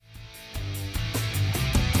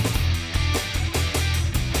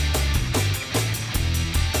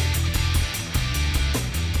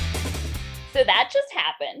So that just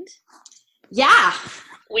happened. Yeah.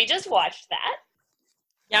 We just watched that.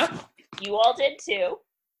 Yep. You all did too.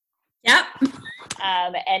 Yep.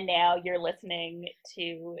 And now you're listening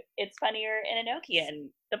to It's Funnier in Enochian,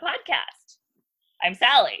 the podcast. I'm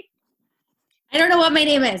Sally. I don't know what my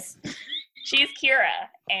name is. She's Kira,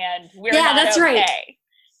 and we're not that's okay. Right.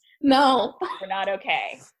 No. We're not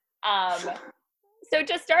okay. So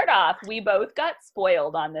to start off, we both got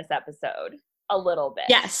spoiled on this episode a little bit.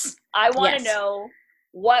 Yes. I want to know,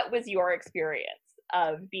 what was your experience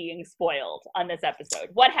of being spoiled on this episode?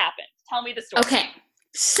 What happened? Tell me the story. Okay.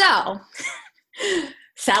 So,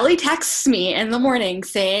 Sally texts me in the morning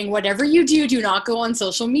saying, whatever you do, do not go on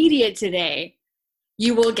social media today.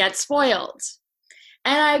 You will get spoiled.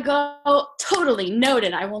 And I go, totally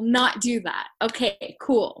noted. I will not do that. Okay,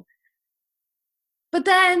 cool. But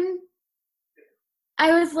then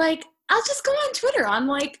I was like, I'll just go on Twitter on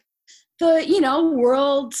like the,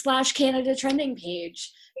 world/Canada trending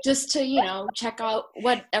page just to, check out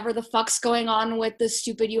whatever the fuck's going on with the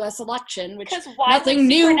stupid US election, which because why nothing would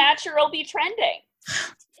new. Supernatural be trending?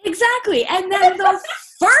 Exactly. And then the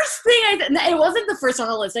first thing it wasn't the first on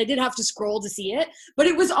the list. I did have to scroll to see it, but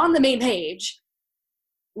it was on the main page.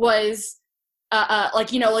 Was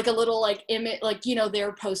like a little like image, like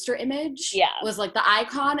their poster image was like the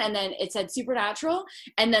icon, and then it said Supernatural,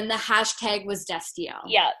 and then the hashtag was Destiel.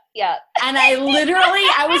 Yeah. And I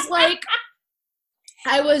was like,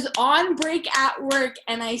 I was on break at work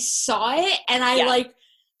and I saw it and I like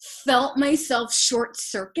felt myself short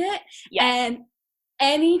circuit. And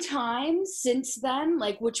any time since then,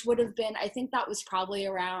 like, which would have been, I think that was probably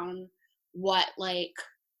around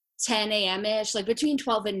 10 a.m.-ish, like between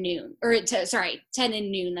 12 and noon, 10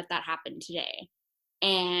 and noon that happened today.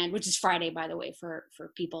 And which is Friday, by the way, for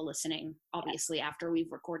people listening, obviously, after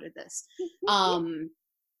we've recorded this.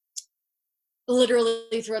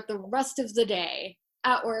 Literally throughout the rest of the day,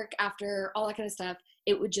 at work, after all that kind of stuff,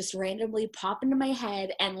 it would just randomly pop into my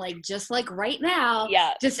head, and like just like right now,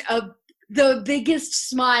 just the biggest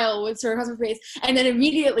smile would sort of cross my face, and then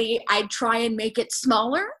immediately I'd try and make it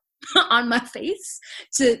smaller on my face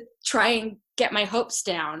to try and get my hopes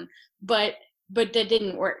down, but that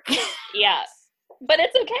didn't work. Yeah, but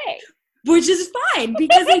it's okay. Which is fine,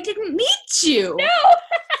 because I didn't need to. No!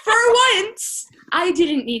 For once, I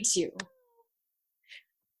didn't need to.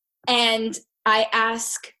 And I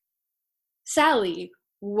ask Sally,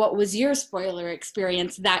 what was your spoiler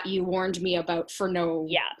experience that you warned me about for no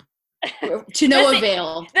to no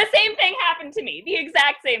avail? The same thing happened to me. The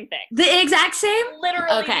exact same thing. The exact same?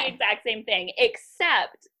 Literally the exact same thing,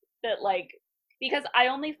 except that, like, because I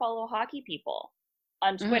only follow hockey people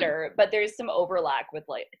on Twitter, but there's some overlap with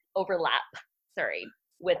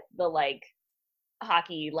the like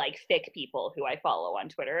hockey like fic people who I follow on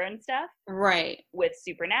Twitter and stuff. Right. With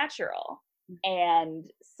Supernatural.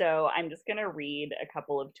 And so I'm just going to read a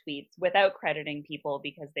couple of tweets without crediting people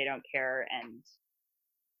because they don't care, and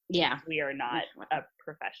we are not a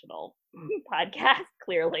professional podcast,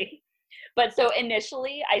 clearly. But so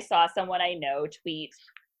initially I saw someone I know tweet,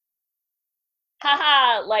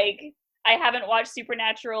 haha, like, I haven't watched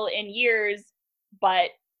Supernatural in years, but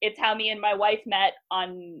it's how me and my wife met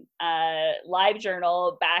on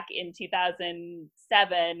LiveJournal back in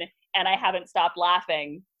 2007, and I haven't stopped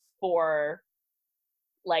laughing for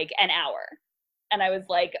like an hour. And I was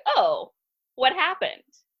like, oh, what happened?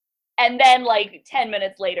 And then like 10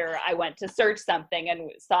 minutes later, I went to search something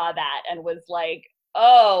and saw that and was like,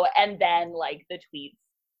 oh, and then like the tweets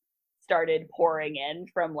started pouring in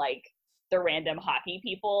from like the random hockey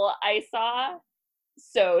people I saw.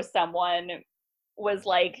 So someone was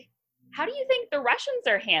like, how do you think the Russians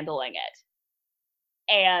are handling it?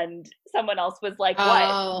 And someone else was like,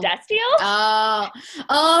 what, Destiel?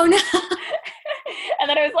 Oh no. And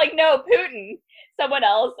then I was like, no, Putin. Someone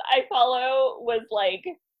else I follow was like,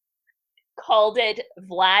 called it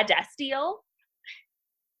Vladestiel,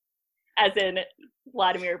 as in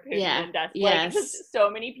Vladimir Putin and Destiel. Like, just so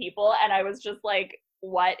many people, and I was just like,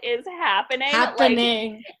 what is happening? Like,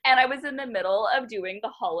 and I was in the middle of doing the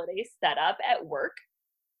holiday setup at work,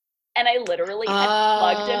 and I literally had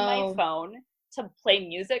plugged in my phone to play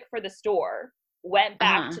music for the store, went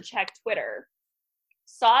back to check Twitter,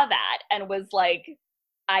 saw that, and was like,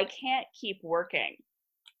 I can't keep working.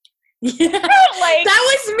 Yeah, like, that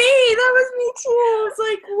was me too. It's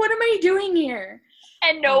like, what am I doing here?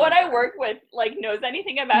 And no one I work with like knows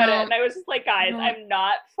anything about it, and I was just like, guys, I'm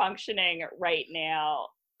not functioning right now.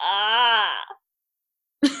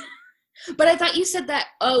 But I thought you said that,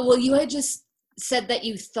 you had just said that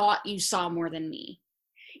you thought you saw more than me.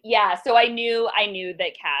 Yeah, so I knew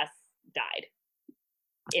that Cass died.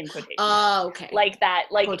 in quotation. Oh, okay. Like that,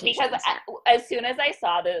 like, because Quotations, as soon as I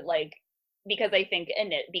saw the, like, because I think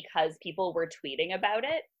in it, because people were tweeting about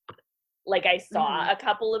it, like I saw a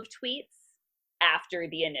couple of tweets after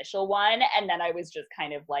the initial one, and then I was just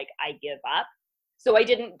kind of like, I give up. So I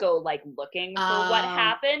didn't go like looking for what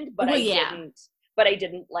happened, but I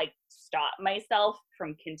didn't like stop myself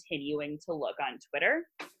from continuing to look on Twitter.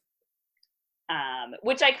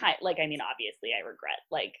 Which I kind like, I mean, obviously I regret,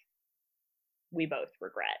 like we both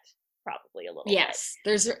regret probably a little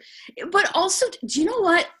bit. But also, do you know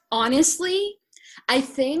what? Honestly, I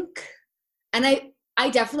think, and I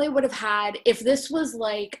definitely would have had, if this was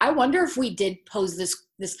like, I wonder if we did pose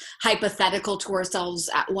this hypothetical to ourselves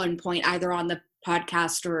at one point, either on the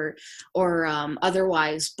podcast or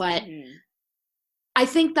otherwise. But I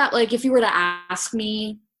think that, like, if you were to ask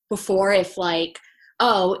me before, if like,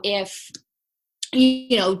 oh, if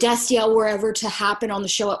you know, Destiel were ever to happen on the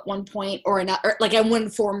show at one point or another, like in one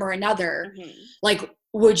form or another, like,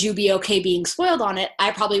 would you be okay being spoiled on it?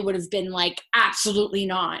 I probably would have been like, absolutely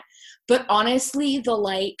not. But honestly, the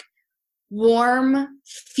like warm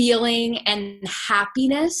feeling and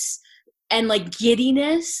happiness and like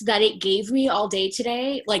giddiness that it gave me all day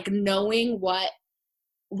today, like knowing what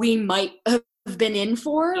we might have been in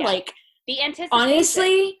for, like the anticipation.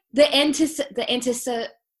 Honestly, the anticipation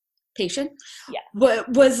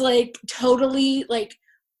was like totally like,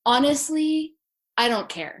 honestly, I don't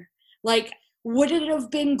care. Like, would it have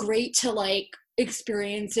been great to like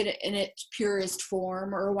experience it in its purest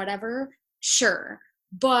form or whatever? Sure.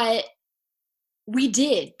 But we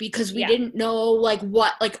did, because we didn't know like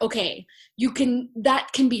what, like, okay,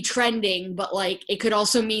 that can be trending, but like it could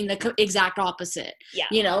also mean the exact opposite.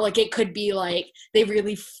 You know, like it could be like they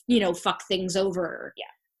really, you know, fuck things over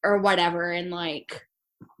or whatever, and like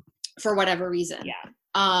for whatever reason.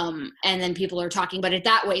 And then people are talking about it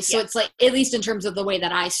that way. So it's like, at least in terms of the way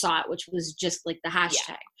that I saw it, which was just like the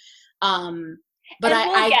hashtag. But and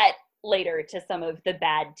we'll get later to some of the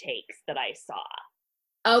bad takes that I saw.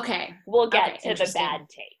 Okay. We'll get to the bad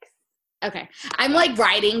takes. Okay. I'm like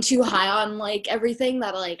riding too high on like everything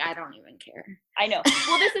that like I don't even care. I know.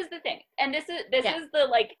 Well, this is the thing. And this is the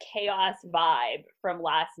like chaos vibe from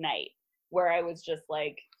last night, where I was just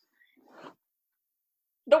like,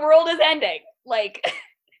 the world is ending. Like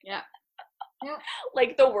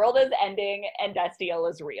like the world is ending and Destiel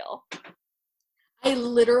is real. I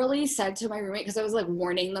literally said to my roommate, because I was like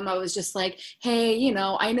warning them, I was just like, hey, you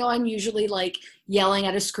know I'm usually like yelling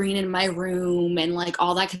at a screen in my room and like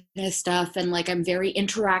all that kind of stuff, and like I'm very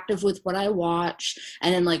interactive with what I watch,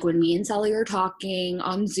 and then like when me and Sally are talking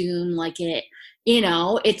on Zoom, like it, you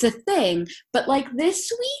know, it's a thing, but like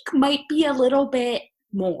this week might be a little bit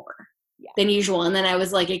more than usual. And then I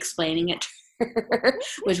was like explaining it to her,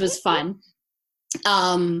 which was fun.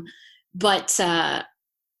 But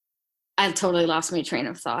I totally lost my train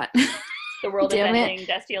of thought. The world is ending.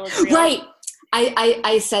 Destiel is real. Right.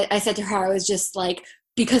 I said to her, I was just like,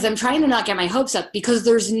 because I'm trying to not get my hopes up, because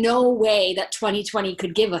there's no way that 2020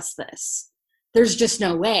 could give us this. There's just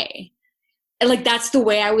no way. And like, that's the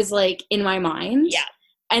way I was like in my mind. Yeah.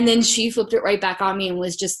 And then she flipped it right back on me and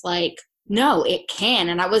was just like, no, it can.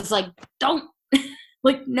 And I was like, don't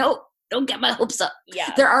like, no, don't get my hopes up.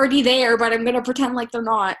 Yeah. They're already there, but I'm going to pretend like they're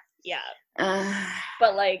not. Yeah.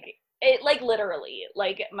 But like, it, like, literally,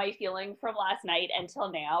 like, my feeling from last night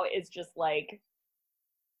until now is just like,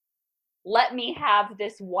 let me have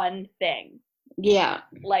this one thing. Yeah.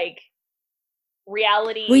 Like,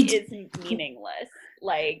 reality is meaningless.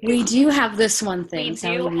 Like, we do have this one thing.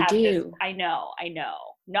 We do. I know.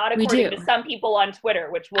 Not according to some people on Twitter,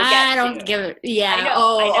 which we'll get to. I don't give it. Yeah. I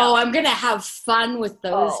know. I'm going to have fun with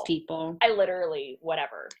those people. I literally,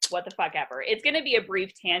 whatever. What the fuck ever. It's going to be a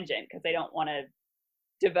brief tangent because I don't want to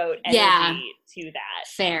devote energy to that.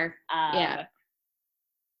 Fair.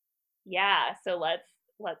 Yeah, so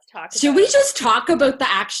let's talk Should we just talk about the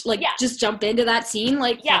action, like just jump into that scene?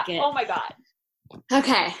 Like, fuck it. Oh my god.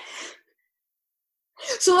 Okay.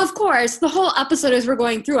 So of course, the whole episode as we're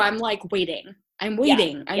going through, I'm like waiting. I'm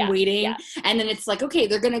waiting. Yeah. And then it's like, okay,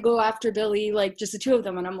 they're going to go after Billy, like just the two of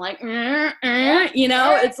them. And I'm like, you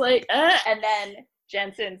know, it's like, And then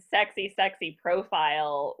Jensen's sexy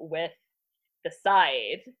profile with the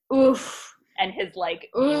scythe. Oof. And his like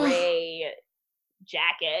gray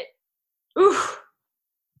jacket. Oof.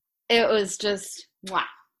 It was just, wow.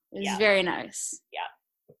 It was very nice. Yeah.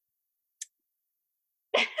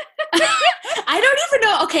 I don't even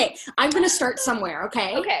know. Okay, I'm going to start somewhere,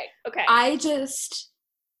 okay? Okay.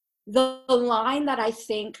 The line that I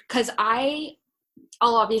think, because I'll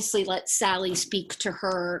obviously let Sally speak to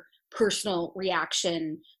her personal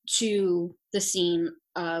reaction to the scene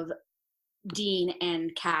of Dean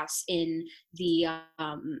and Cass in the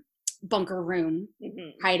bunker room, Mm-hmm.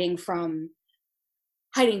 hiding from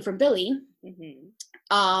Billy.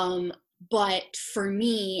 Mm-hmm. But for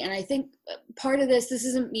me, and I think part of this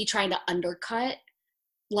isn't me trying to undercut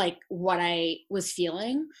like what I was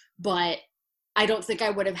feeling, but I don't think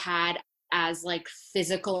I would have had as like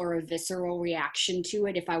physical or a visceral reaction to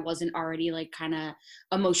it if I wasn't already like kind of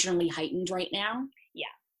emotionally heightened right now. Yeah.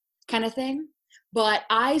 Kind of thing. But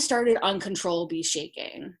I started uncontrollably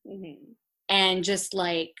shaking Mm-hmm. and just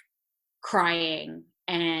like crying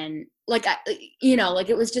and like like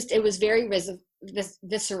it was very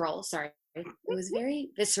visceral. Sorry, it was very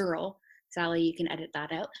visceral. Sally, you can edit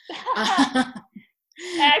that out. I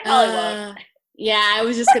probably won't. Yeah, I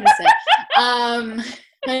was just gonna say.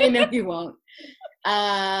 I know you won't.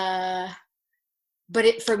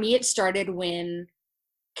 But for me, it started when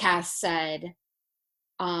Cass said,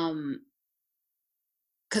 because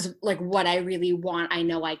like what I really want, I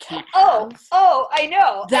know I can't have. I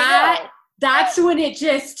know. That's when it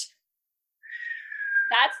just.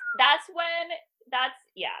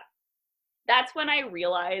 That's when I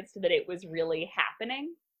realized that it was really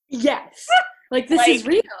happening. Yes. Like this is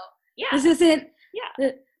real. Yeah. This isn't.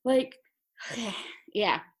 Yeah. Like.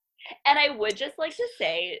 Yeah. And I would just like to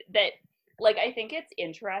say that, like, I think it's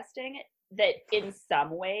interesting that in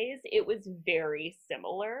some ways it was very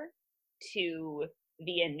similar to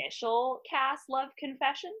the initial Cass love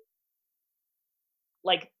confession,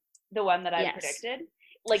 like the one that I predicted.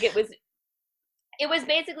 Like it was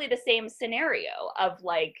basically the same scenario of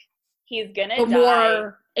like he's gonna die.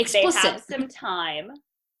 More explicit. They have some time.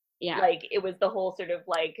 Yeah. Like it was the whole sort of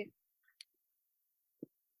like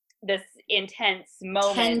this intense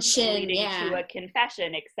moment tension, leading to a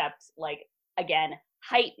confession, except like again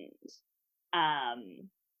heightened.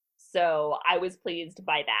 So I was pleased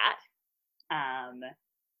by that.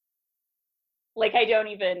 Like I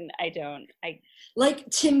like,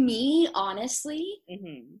 to me, honestly,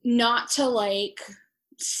 not to like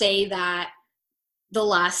say that the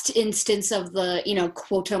last instance of the,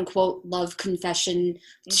 quote unquote love confession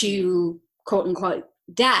to quote unquote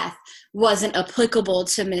death wasn't applicable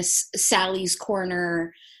to Miss Sally's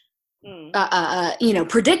corner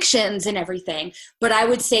predictions and everything, but I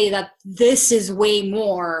would say that this is way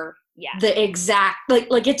more the exact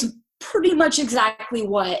like it's pretty much exactly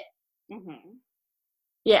what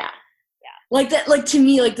like that, like to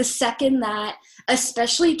me, like the second that,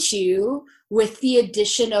 especially too with the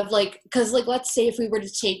addition of like, because like let's say if we were to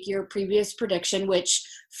take your previous prediction, which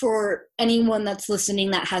for anyone that's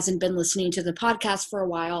listening that hasn't been listening to the podcast for a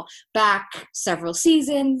while, back several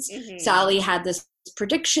seasons, Sally had this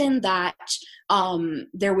prediction that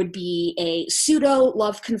there would be a pseudo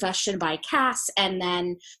love confession by Cass, and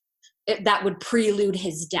then that would prelude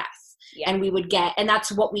his death. And we would get, and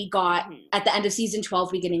that's what we got at the end of season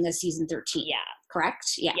 12, beginning of season 13. Yeah.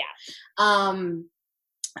 Correct? Yeah.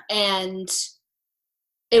 And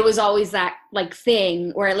it was always that like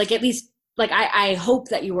thing where like, at least like, I hope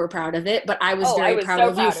that you were proud of it, but I was very proud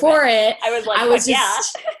of you for it. I was like, I was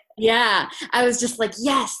just, yeah, I was just like,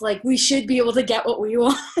 yes, like we should be able to get what we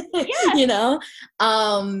want,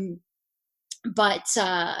 but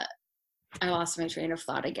I lost my train of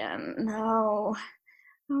thought again. No.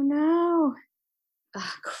 Oh no.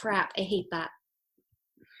 Oh, crap. I hate that.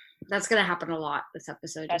 That's going to happen a lot this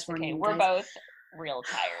episode. That's okay. We're both real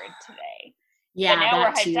tired today. Yeah,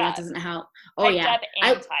 that too. That doesn't help. Oh, yeah.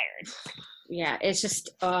 I'm tired. Yeah, it's just,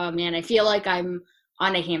 oh man, I feel like I'm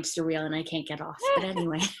on a hamster wheel and I can't get off. But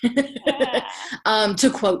anyway, to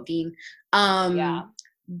quote Dean.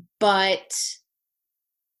 But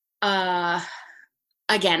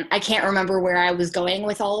again, I can't remember where I was going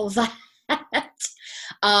with all of that.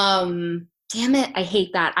 Damn it, I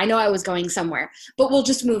hate that. I know I was going somewhere, but we'll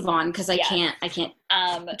just move on because I can't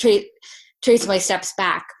trace my steps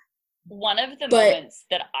back. One of the moments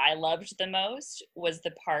that I loved the most was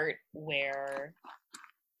the part where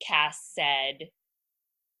Cass said,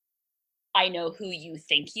 "I know who you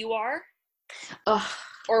think you are,"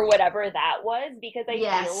 or whatever that was, because I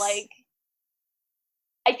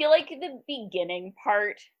feel like the beginning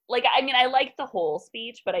part, like, I mean, I liked the whole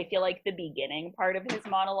speech, but I feel like the beginning part of his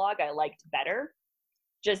monologue I liked better,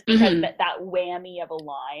 just because that whammy of a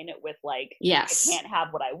line with like, I can't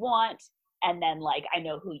have what I want, and then like, I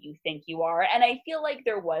know who you think you are, and I feel like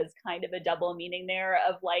there was kind of a double meaning there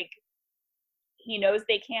of like, he knows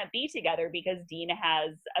they can't be together because Dean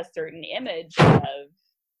has a certain image of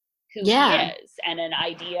who he is, and an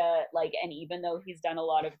idea, like, and even though he's done a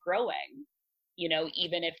lot of growing,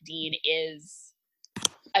 even if Dean is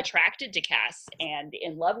attracted to Cass and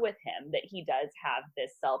in love with him, that he does have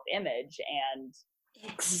this self-image, and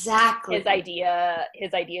Exactly.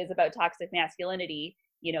 his ideas about toxic masculinity,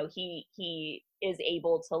 you know, he is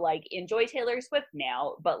able to like enjoy Taylor Swift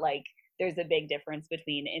now, but like there's a big difference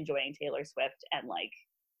between enjoying Taylor Swift and like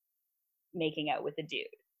making out with a dude.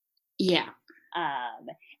 Yeah.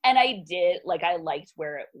 And I liked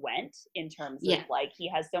where it went in terms of like he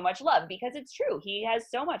has so much love, because it's true, he has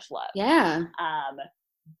so much love. Yeah.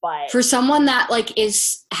 But for someone that like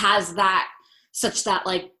has that such that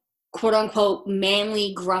like quote unquote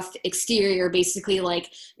manly gruff exterior, basically like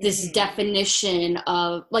this definition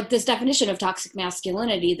of toxic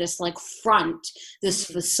masculinity, this like front, this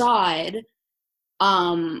facade,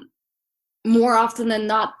 more often than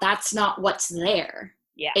not, that's not what's there.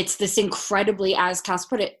 Yeah. It's this incredibly, as Cass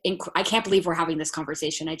put it, I can't believe we're having this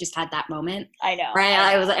conversation. I just had that moment. I know. Right?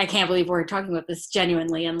 I was like, I can't believe we're talking about this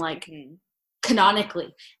genuinely and like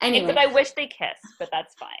canonically. Anyway. Except I wish they kissed, but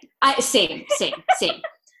that's fine. Same.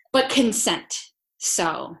 But consent.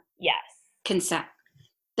 So yes. Consent.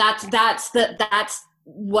 That's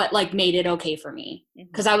what like made it okay for me.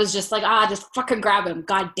 Because I was just like, just fucking grab him.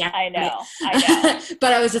 God damn it. I know.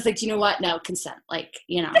 But I was just like, you know what? No, consent. Like,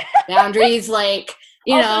 you know, boundaries, like,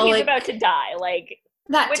 you also, know. he's like, about to die. Like,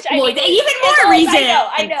 that, which I mean, even more reason.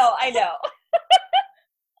 I know.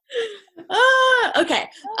 Okay.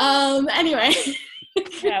 Anyway.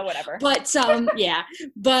 Yeah, whatever. But, yeah.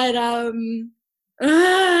 But,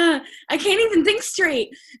 I can't even think straight.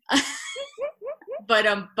 But,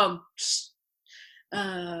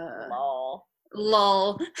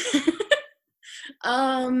 lol.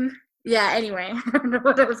 Yeah, anyway. I don't know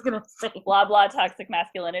what I was gonna say. Blah blah toxic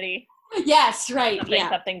masculinity. Yes, right.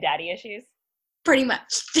 Something daddy issues. Pretty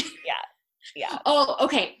much. Yeah. Oh,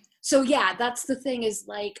 okay. So yeah, that's the thing, is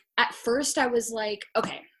like at first I was like,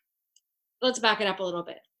 okay, let's back it up a little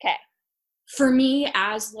bit. Okay. For me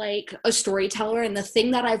as like a storyteller, and the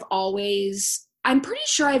thing that I'm pretty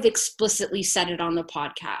sure I've explicitly said it on the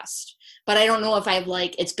podcast, but I don't know if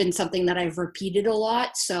it's been something that I've repeated a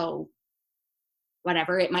lot, so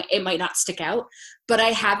whatever, it might not stick out, but I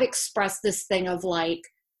have expressed this thing of like,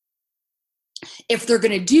 if they're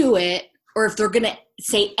going to do it, or if they're going to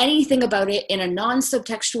say anything about it in a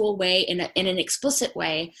non-subtextual way, in an explicit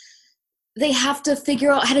way, they have to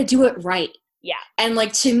figure out how to do it right. Yeah. And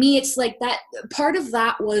like, to me, it's like that part of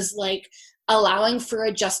that was like allowing for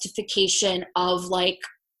a justification of like,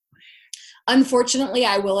 unfortunately,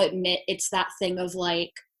 I will admit, it's that thing of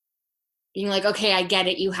like being like, okay, I get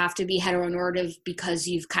it, you have to be heteronormative because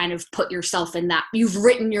you've kind of put yourself in that, you've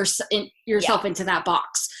written yourself into that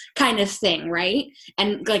box kind of thing, right?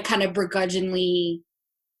 And like kind of begrudgingly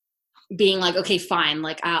being like, okay, fine,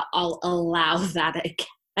 like I'll allow that, I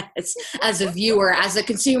guess, as a viewer, as a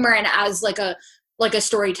consumer, and as like a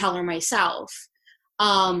storyteller myself.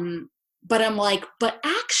 But I'm like, but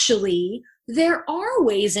actually there are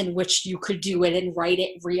ways in which you could do it and write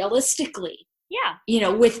it realistically. Yeah. You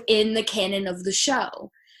know, within the canon of the show.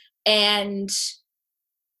 And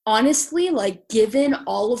honestly, like, given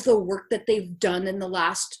all of the work that they've done in the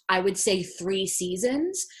last, I would say 3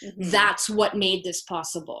 seasons, that's what made this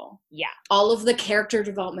possible. Yeah. All of the character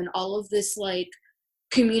development, all of this like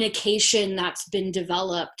communication that's been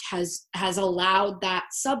developed has allowed that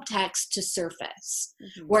subtext to surface.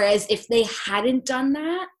 Whereas if they hadn't done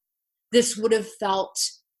that, this would have felt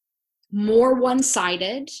more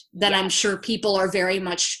one-sided than I'm sure people are very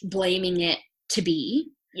much blaming it to be.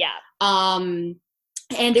 Yeah. And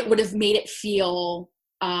it would have made it feel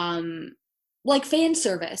like fan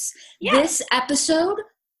service. Yeah. This episode,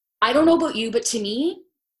 I don't know about you, but to me,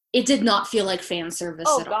 it did not feel like fan service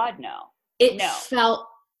at all. Oh, God, no. It felt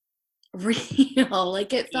real.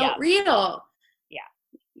 Like, it felt real. Yeah.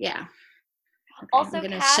 Yeah. Okay, also, I'm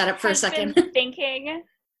going to Cass shut up for a second. Been thinking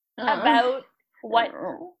about what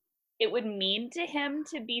it would mean to him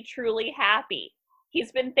to be truly happy.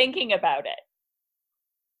 He's been thinking about it.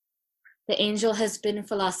 The angel has been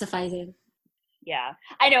philosophizing. Yeah,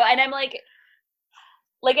 I know, and I'm like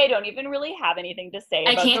I don't even really have anything to say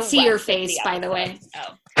about I can't see your face, by the way.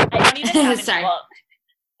 Oh, I don't even have sorry.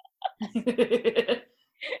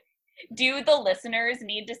 Do the listeners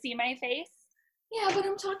need to see my face? Yeah, but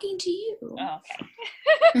I'm talking to you. Oh,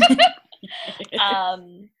 okay.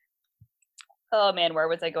 Oh man, where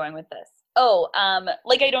was I going with this? Oh, I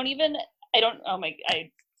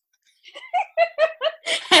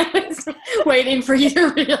was waiting for you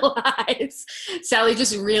to realize Sally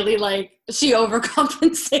just really she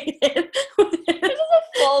overcompensated. This is a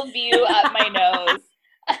full view up my nose.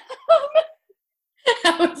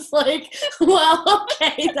 I was like, well,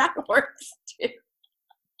 okay, that works too.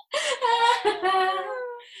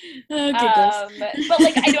 But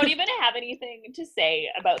I don't even have anything to say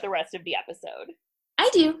about the rest of the episode. I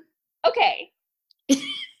do. Okay.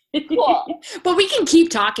 Cool. But we can keep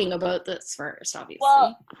talking about this first, obviously.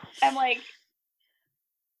 Well, I'm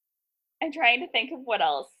trying to think of what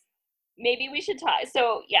else. Maybe we should talk.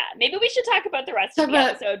 So, yeah, maybe we should talk about the rest of the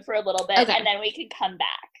episode for a little bit, and then we can come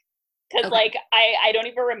back. Because, like, I don't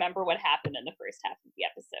even remember what happened in the first half of the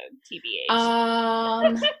episode,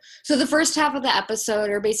 TBH. So the first half of the episode,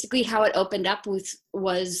 or basically how it opened up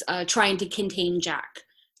was trying to contain Jack.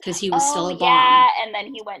 Because he was still a bomb. Yeah, and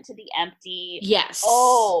then he went to the empty. Yes.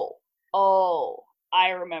 Oh, I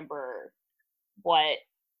remember what.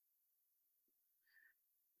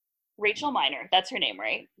 Rachel Miner, that's her name,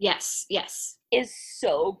 right? Yes. Is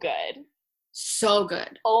so good. So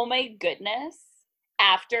good. Oh my goodness.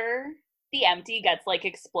 After the empty gets, like,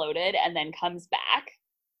 exploded and then comes back,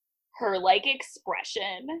 her, like,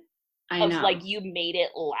 expression of, like, you made it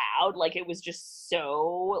loud, like, it was just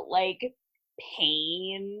so, like,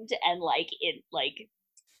 pained and, like, it, like,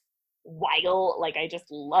 wild, like, I just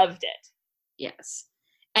loved it. Yes.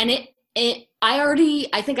 And I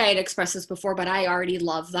think I had expressed this before, but I already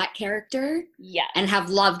love that character. Yeah. And have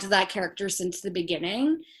loved that character since the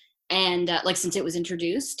beginning. And like since it was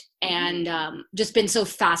introduced, and just been so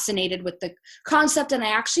fascinated with the concept. And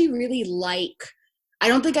I actually really I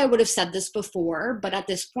don't think I would have said this before, but at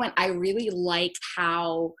this point I really like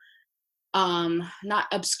how not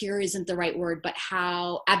obscure isn't the right word, but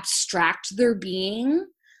how abstract they're being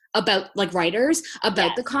about, like, writers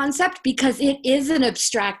about the concept, because it is an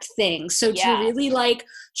abstract thing. So to really, like,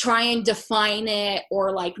 try and define it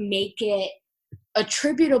or, like, make it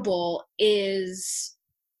attributable is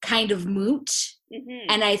kind of moot.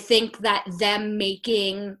 And I think that them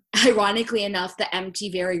making, ironically enough, the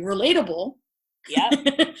empty very relatable. Yeah.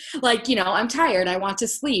 Like, you know, I'm tired, I want to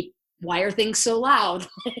sleep, why are things so loud?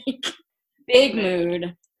 Like, big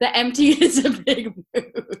mood. The empty is a big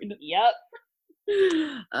mood. Yep.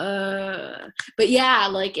 But yeah,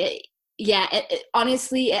 like,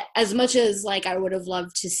 honestly, as much as, like, I would have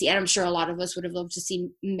loved to see, and I'm sure a lot of us would have loved to see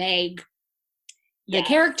Meg, the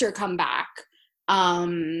character, come back,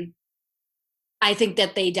 I think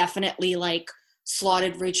that they definitely, like,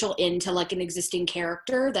 slotted Rachel into, like, an existing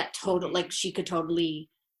character that like, she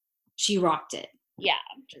rocked it. Yeah.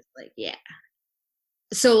 Just, like, yeah.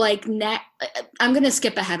 So, like, I'm gonna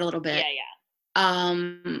skip ahead a little bit.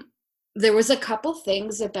 Yeah. There was a couple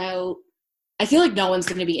things about, I feel like no one's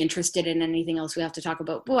going to be interested in anything else we have to talk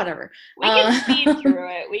about, but whatever. We can speed through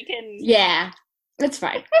it. We can. Yeah, it's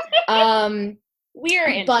fine. We are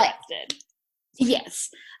interested. Yes.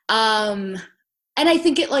 And I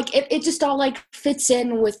think it just all, like, fits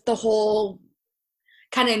in with the whole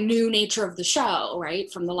kind of new nature of the show,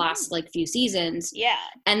 right? From the last, like, few seasons. Yeah.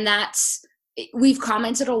 And we've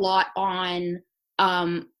commented a lot on,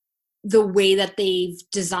 the way that they've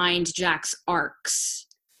designed Jack's arcs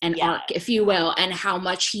and arc, if you will, and how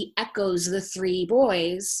much he echoes the three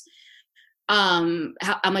boys, how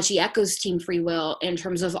much he echoes Team Free Will in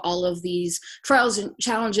terms of all of these trials and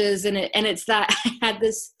challenges. And it's that I had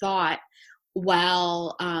this thought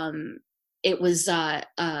while it was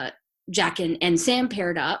Jack and Sam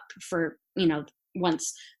paired up for, you know,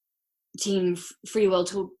 once Team Free Will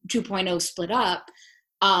 2.0 split up,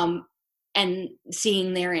 and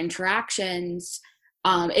seeing their interactions,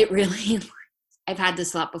 it really, I've had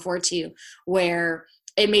this thought before too, where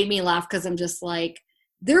it made me laugh, because I'm just like,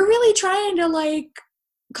 they're really trying to, like,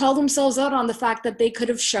 call themselves out on the fact that they could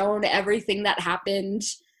have shown everything that happened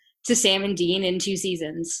to Sam and Dean in 2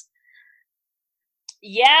 seasons.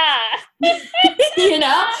 Yeah. You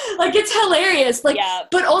know, like, it's hilarious. Like,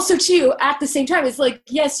 but also too, at the same time, it's like,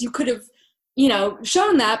 yes, you could have, you know,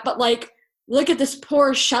 shown that, but, like, look at this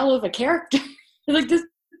poor shell of a character. Like, this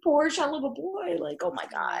poor shell of a boy. Like, oh my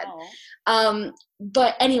God. Wow.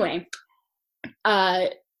 But anyway,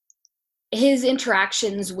 his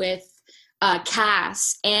interactions with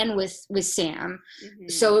Cass and with Sam.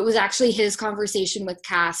 So it was actually his conversation with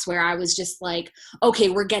Cass where I was just like, okay,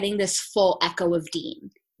 we're getting this full echo of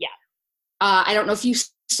Dean. Yeah. I don't know if you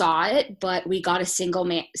saw it, but we got a single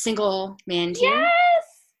man team. Yes.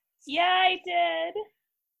 Yeah, I did.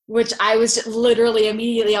 Which I was literally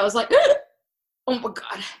immediately, I was like, oh my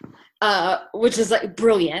God. Which is, like,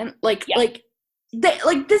 brilliant. Like,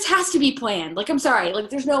 this has to be planned. Like, I'm sorry. Like,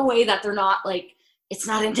 there's no way that they're not, like, it's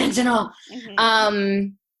not intentional.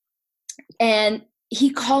 And he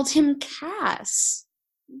called him Cass,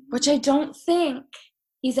 which I don't think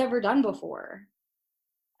he's ever done before.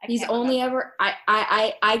 He's only ever,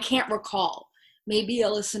 I can't recall. Maybe a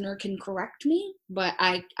listener can correct me, but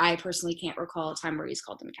I personally can't recall a time where he's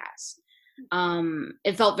called him Cass.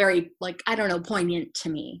 It felt very, like, I don't know, poignant to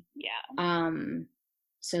me. Yeah.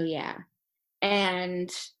 So yeah. And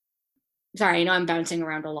sorry, I know I'm bouncing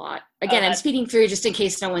around a lot. Again, I'm that's speeding through just in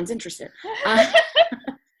case no one's interested. Uh,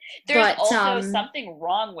 There's but also something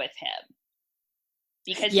wrong with him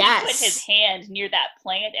because he put his yes, hand near that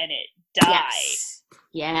plant and it died.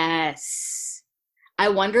 yes. I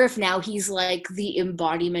wonder if now he's like the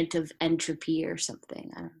embodiment of entropy or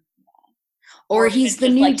something. I don't know. Or if he's it's the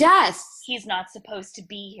just new like death. he's not supposed to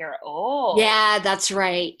be here. Oh. Yeah, that's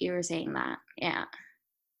right. You were saying that. Yeah.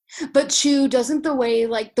 But Chu, doesn't the way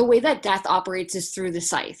that death operates is through the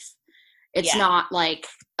scythe. It's Yeah. not like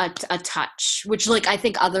a touch, which like I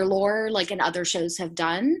think other lore, like in other shows have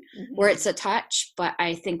done, where it's a touch, but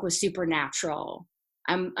I think with Supernatural,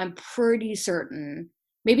 I'm pretty certain.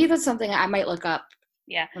 Maybe that's something I might look up.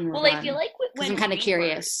 Yeah. When we're Well, done, I feel like because when I'm kind of Reapers,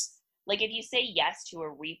 curious. like if you say yes to a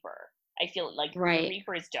Reaper, I feel like Right. the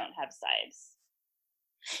Reapers don't have scythes.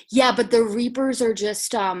 Yeah, but the Reapers are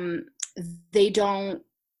just they don't.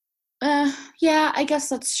 Yeah, I guess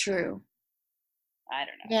that's true. I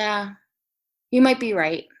don't know. Yeah, you might be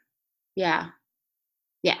right. Yeah.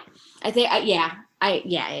 I think. Yeah.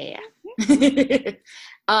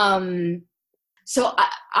 So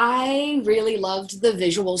I really loved the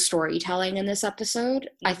visual storytelling in this episode.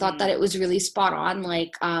 I thought that it was really spot on.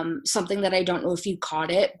 Like something that I don't know if you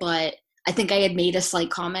caught it, but I think I had made a slight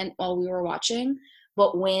comment while we were watching.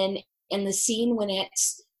 But when in the scene when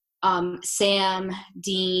it's Sam,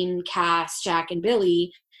 Dean, Cass, Jack, and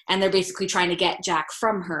Billy, and they're basically trying to get Jack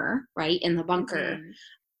from her, right, in the bunker,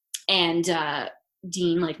 and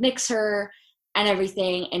Dean like nicks her and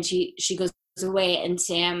everything, and she goes away, and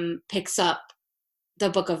Sam picks up the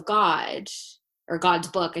book of God, or God's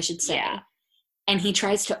book, I should say, and he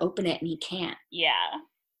tries to open it and he can't.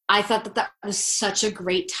 I thought that was such a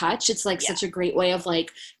great touch. It's like such a great way of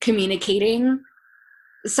like communicating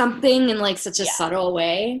something in like such a subtle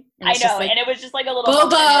way. And I know, like, and it was just like a little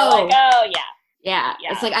Bobo. Like, oh yeah.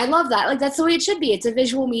 It's like I love that. Like that's the way it should be. It's a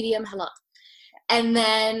visual medium. Hello. And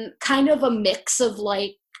then kind of a mix of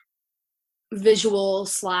like visual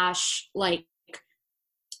 / like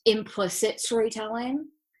implicit storytelling.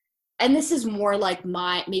 And this is more like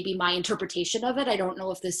maybe my interpretation of it. I don't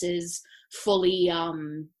know if this is fully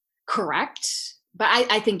correct, but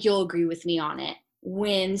I think you'll agree with me on it.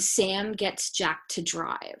 When Sam gets Jack to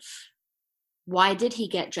drive, why did he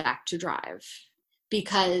get Jack to drive?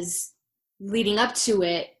 Because leading up to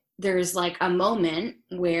it, there's like a moment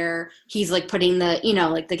where he's like putting the,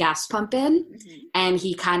 like the gas pump in, and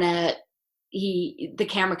he kind of, the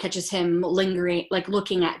camera catches him lingering, like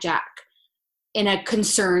looking at Jack in a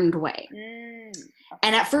concerned way.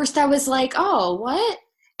 And at first I was like, oh, what?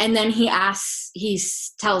 And then he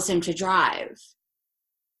tells him to drive.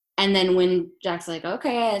 And then when Jack's like,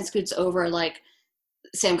 okay, and scoots over, like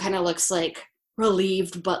Sam kind of looks like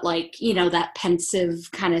relieved, but like, that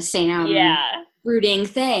pensive kind of Sam brooding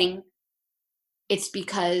thing. It's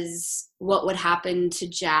because what would happen to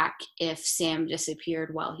Jack if Sam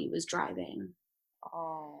disappeared while he was driving?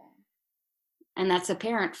 Oh. And that's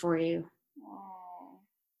apparent for you. Oh.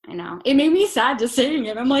 I know. It made me sad just saying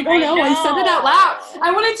it. I'm like, oh no, I said it out loud.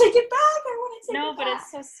 I want to take it back. No, but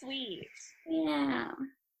it's so sweet. Yeah.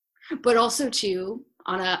 But also too,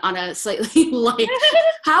 on a slightly light,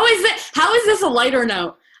 how is this a lighter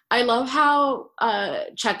note? I love how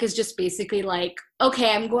Chuck is just basically like,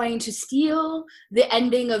 okay, I'm going to steal the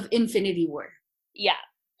ending of Infinity War. Yeah.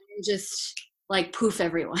 And just like poof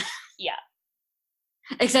everyone. Yeah.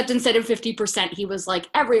 Except instead of 50%, he was like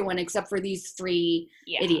everyone except for these 3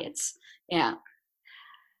 idiots. Yeah.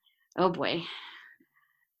 Oh boy.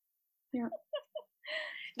 Yeah.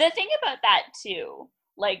 The thing about that too,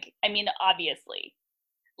 like, I mean, obviously,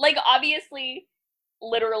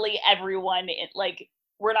 literally everyone, like,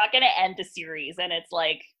 we're not going to end the series and it's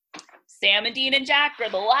like Sam and Dean and Jack are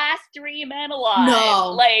the last 3 men alive.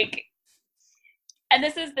 No. Like, and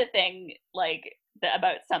this is the thing, like,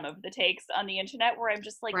 about some of the takes on the internet where I'm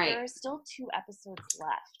just like, there are still 2 episodes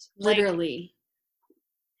left. Literally. Like,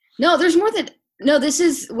 no, there's more than, no, was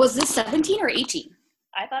this 17 or 18?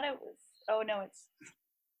 I thought it was, oh no,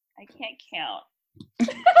 I can't count.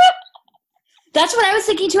 That's what I was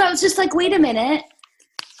thinking too. I was just like, wait a minute.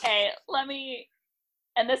 Okay,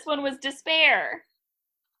 and this one was Despair.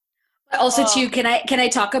 Also, too, can I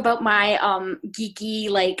talk about my geeky,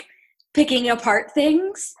 like, picking apart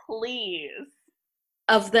things? Please.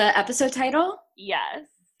 Of the episode title? Yes.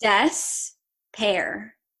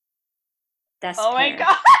 Despair. Oh my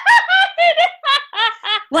god.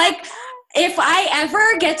 Like, if I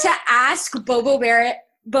ever get to ask Bobo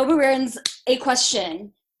Barons a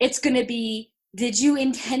question, it's going to be, did you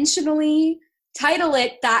intentionally title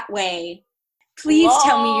it that way? Please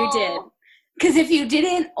tell me you did. Because if you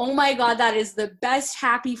didn't, oh my god, that is the best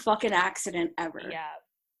happy fucking accident ever. Yeah.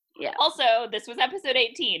 Yeah. Also, this was episode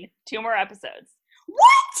 18. 2 more episodes.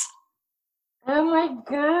 What? Oh my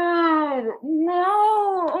god.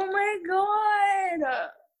 No. Oh my god.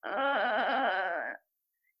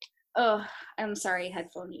 Oh, I'm sorry,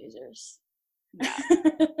 headphone users. Yeah.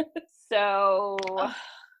 So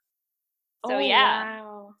oh, yeah.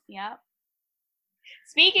 Wow. Yeah.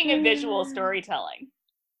 Speaking of visual storytelling.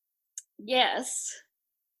 Yes.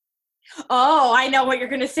 Oh, I know what you're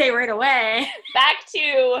going to say right away. Back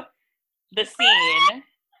to the scene.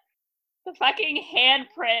 The fucking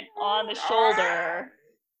handprint on the shoulder.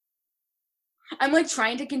 I'm like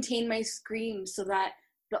trying to contain my scream so that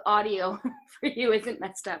the audio for you isn't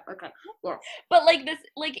messed up. Okay. Yeah. But like this,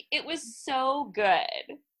 like it was so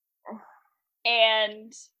good.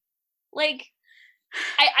 And like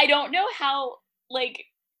I don't know how, like,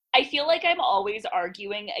 I feel like I'm always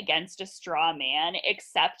arguing against a straw man,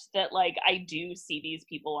 except that like I do see these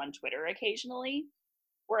people on Twitter occasionally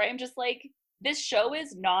where I'm just like, this show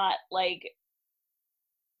is not like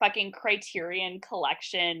fucking Criterion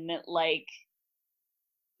Collection, like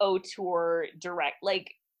auteur direct,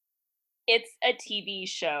 like it's a TV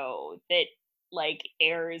show that like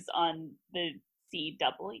airs on the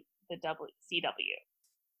CW.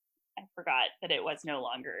 I forgot that it was no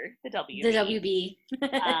longer the WB. The WB.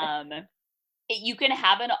 You can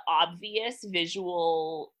have an obvious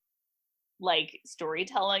visual like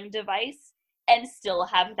storytelling device and still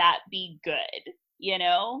have that be good, you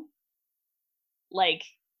know? Like,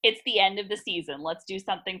 it's the end of the season. Let's do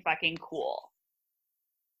something fucking cool.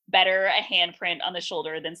 Better a handprint on the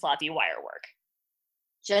shoulder than sloppy wire work.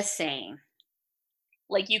 Just saying.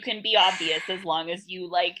 Like, you can be obvious as long as you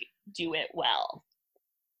like do it well.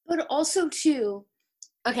 But also too,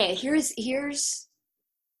 okay, here's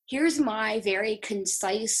my very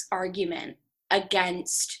concise argument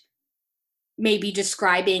against maybe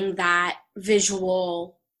describing that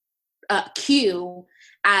visual cue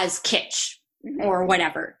as kitsch or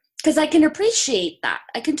whatever. Because I can appreciate that.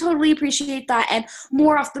 I can totally appreciate that. And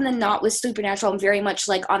more often than not with Supernatural, I'm very much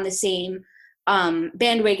like on the same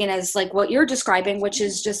bandwagon as like what you're describing, which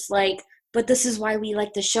is just like, but this is why we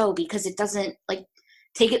like the show, because it doesn't like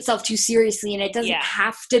take itself too seriously, and it doesn't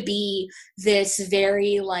have to be this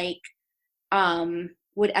very like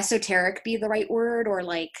would esoteric be the right word, or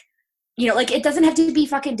like, you know, like it doesn't have to be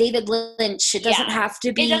fucking David Lynch. It doesn't have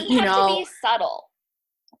to be, it doesn't have to be subtle.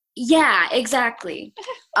 Yeah, exactly.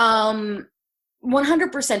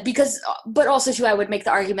 100%, because but also too I would make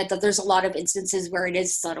the argument that there's a lot of instances where it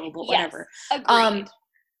is subtle, but whatever. Agreed.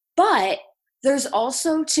 But there's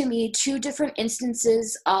also to me two different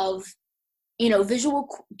instances of, you know, visual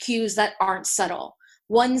cues that aren't subtle.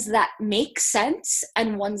 Ones that make sense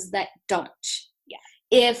and ones that don't. Yeah.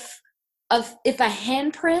 If a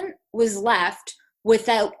handprint was left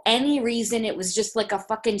without any reason, it was just like a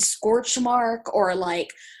fucking scorch mark or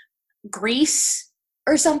like grease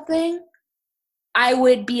or something, I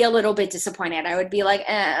would be a little bit disappointed. I would be like,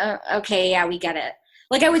 okay, yeah, we get it.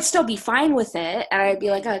 Like, I would still be fine with it, and I'd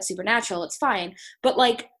be like, oh, it's Supernatural, it's fine. But,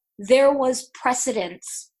 like, there was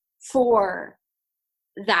precedence for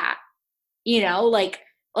that, you know? Like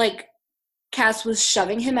Cass was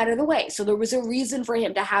shoving him out of the way, so there was a reason for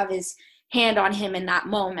him to have his hand on him in that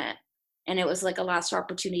moment. And it was like a last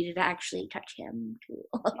opportunity to actually touch him too.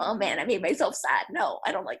 Oh man, I made myself sad. No,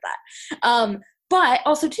 I don't like that. But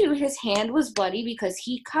also too, his hand was bloody because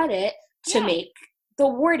he cut it to make the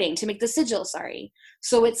wording, to make the sigil, sorry.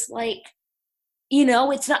 So it's like, you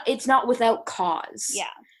know, it's not without cause. Yeah.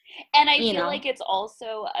 And I feel like it's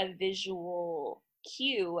also a visual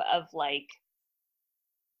cue of like,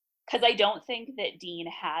 because I don't think that Dean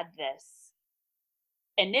had this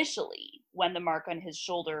initially when the mark on his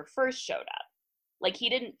shoulder first showed up. Like, he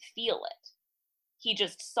didn't feel it. He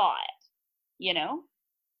just saw it, you know?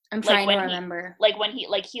 I'm trying to remember. When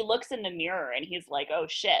he looks in the mirror and he's like, oh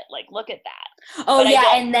shit, like, look at that. Oh, but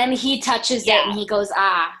yeah, and then he touches it and he goes,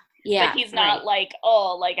 ah, yeah. But he's not like,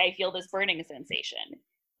 oh, like, I feel this burning sensation.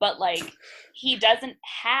 But, like, he doesn't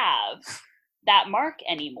have that mark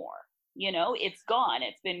anymore, you know? It's gone.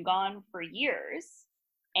 It's been gone for years.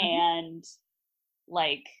 Mm-hmm. And,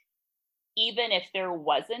 like, even if there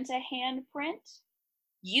wasn't a handprint,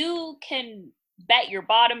 you can bet your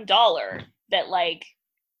bottom dollar that, like,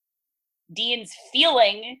 Dean's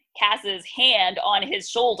feeling Cass's hand on his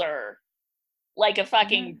shoulder like a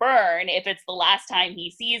fucking burn if it's the last time he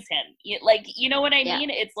sees him. Like, you know what I mean?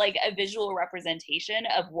 It's like a visual representation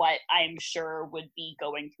of what I'm sure would be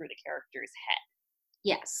going through the character's head.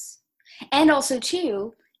 Yes. And also,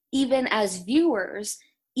 too, even as viewers,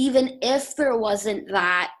 even if there wasn't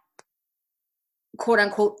that quote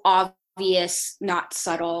unquote obvious, not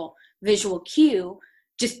subtle visual cue,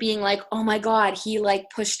 just being like, oh my God, he like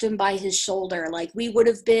pushed him by his shoulder. Like we would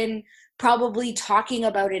have been probably talking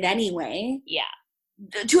about it anyway. Yeah.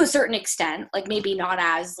 To a certain extent, like maybe not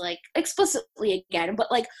as like explicitly again,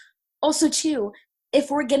 but like also too, if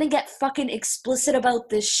we're gonna get fucking explicit about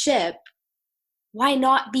this ship, why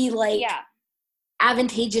not be like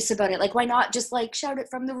advantageous about it? Like why not just like shout it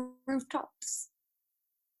from the rooftops?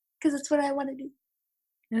 Because that's what I want to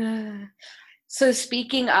do. So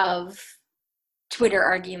speaking of Twitter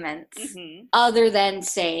arguments, other than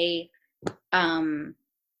say the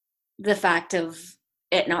fact of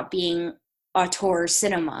it not being auteur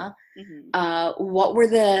cinema, what were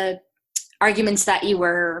the arguments that you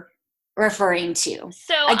were referring to?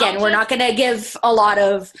 So again, we're not going to give a lot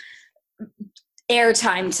of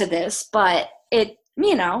airtime to this, but it,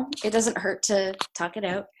 you know, it doesn't hurt to talk it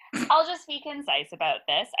out. I'll just be concise about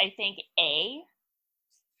this. I think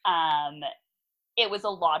it was a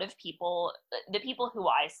lot of people, the people who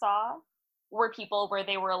I saw were people where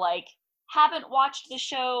they were like, haven't watched the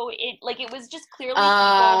show. It was just clearly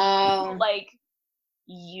people who like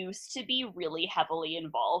used to be really heavily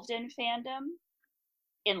involved in fandom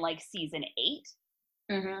in like season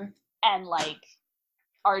 8 and like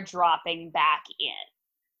are dropping back in.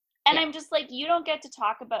 And I'm just like, you don't get to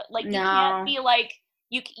talk about, like, you can't be like,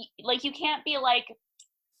 you can't be like,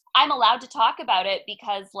 I'm allowed to talk about it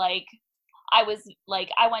because like I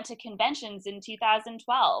went to conventions in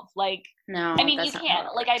 2012. Like, no, I mean, you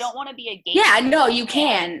can't. Like, I don't want to be a gatekeeper. Yeah, no, you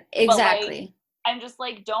can. Exactly. Like, I'm just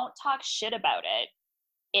like, don't talk shit about it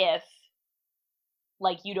if,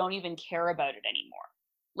 like, you don't even care about it anymore.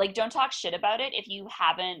 Like, don't talk shit about it if you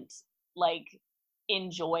haven't, like,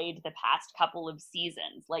 enjoyed the past couple of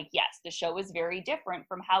seasons. Like, yes, the show is very different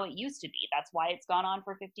from how it used to be. That's why it's gone on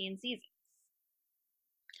for 15 seasons.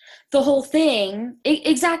 The whole thing,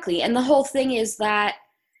 exactly, and the whole thing is that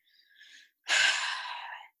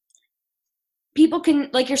people can,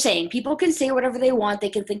 like you're saying, people can say whatever they want, they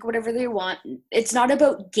can think whatever they want. It's not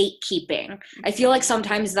about gatekeeping. I feel like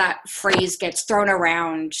sometimes that phrase gets thrown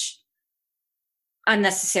around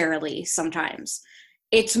unnecessarily sometimes.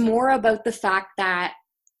 It's more about the fact that,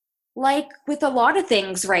 like with a lot of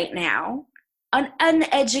things right now, an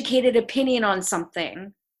uneducated opinion on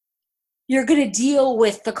something, you're going to deal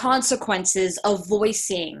with the consequences of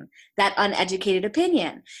voicing that uneducated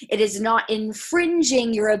opinion. It is not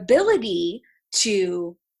infringing your ability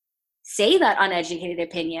to say that uneducated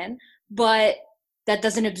opinion, but that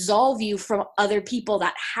doesn't absolve you from other people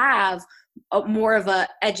that have more of a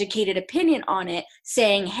educated opinion on it,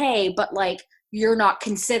 saying, hey, but like, you're not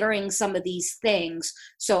considering some of these things,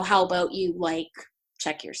 so how about you like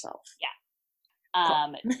check yourself? Yeah.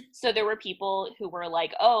 Cool. So there were people who were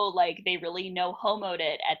like, oh, like they really no homoed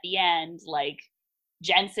it at the end, like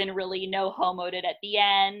Jensen really no homoed it at the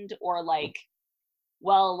end, or like,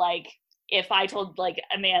 well, like if I told like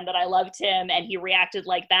a man that I loved him and he reacted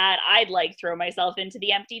like that, I'd like throw myself into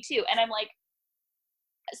the empty too. And I'm like,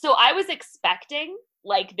 so I was expecting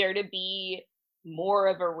like there to be more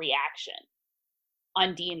of a reaction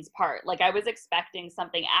on Dean's part. Like I was expecting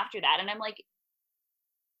something after that. And I'm like,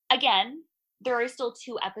 again, there are still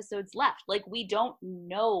 2 episodes left. Like, we don't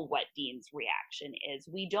know what Dean's reaction is.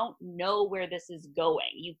 We don't know where this is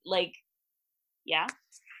going. You, like, yeah?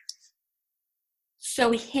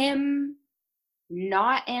 So him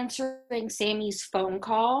not answering Sammy's phone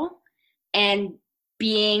call and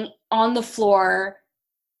being on the floor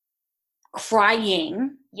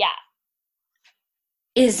crying. Yeah.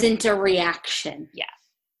 Isn't a reaction. Yeah.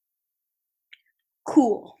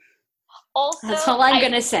 Cool. Also, that's all I'm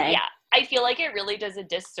going to say. Yeah. I feel like it really does a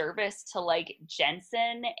disservice to like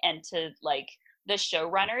Jensen and to like the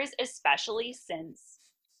showrunners, especially since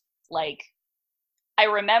like I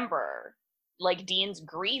remember like Dean's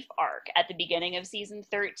grief arc at the beginning of season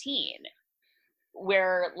 13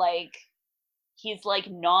 where like he's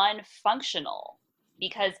like non-functional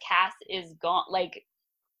because Cass is gone, like,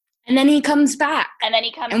 and then he comes back and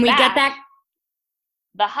we get that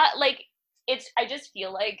like I just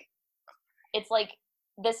feel like it's like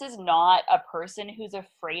this is not a person who's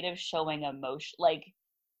afraid of showing emotion. Like,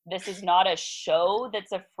 this is not a show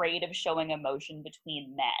that's afraid of showing emotion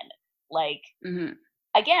between men. Like,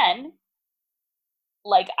 again,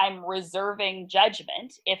 like, I'm reserving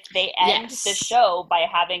judgment if they end the show by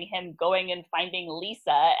having him going and finding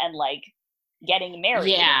Lisa and, like, getting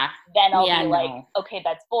married. Yeah. Then I'll be like, okay,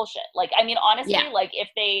 that's bullshit. Like, I mean, honestly, like, if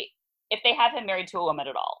they have him married to a woman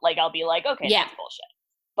at all, like, I'll be like, okay, that's bullshit.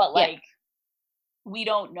 But, like, we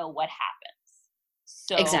don't know what happens.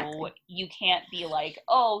 So Exactly. you can't be like,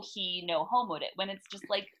 oh, he no homoed it, when it's just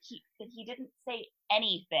like he didn't say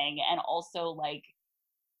anything, and also like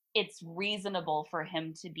it's reasonable for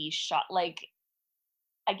him to be shot. Like,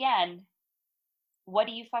 again, what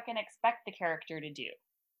do you fucking expect the character to do?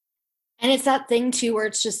 And it's that thing too where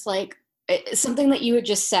it's just like something that you had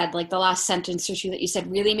just said, like the last sentence or two that you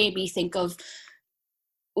said really made me think of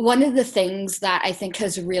one of the things that I think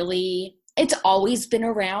has really, it's always been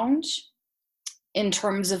around in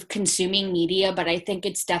terms of consuming media, but I think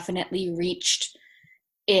it's definitely reached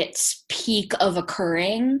its peak of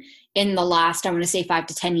occurring in the last, I want to say 5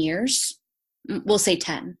 to 10 years. We'll say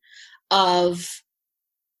 10, of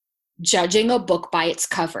judging a book by its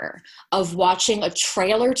cover, of watching a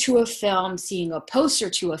trailer to a film, seeing a poster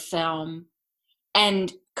to a film,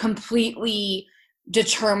 and completely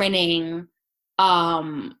determining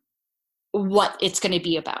what it's going to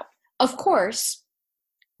be about. Of course,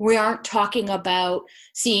 we aren't talking about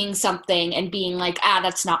seeing something and being like,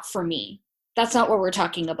 that's not for me. That's not what we're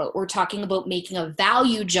talking about. We're talking about making a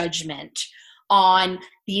value judgment on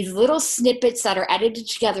these little snippets that are edited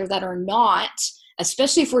together that are not,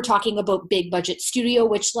 especially if we're talking about big budget studio,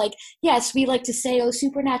 which, like, yes, we like to say, oh,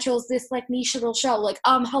 Supernatural is this like niche little show. Like,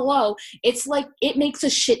 hello. It's like, it makes a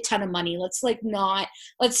shit ton of money. Let's not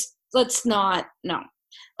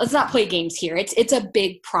play games here. It's a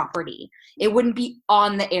big property. It wouldn't be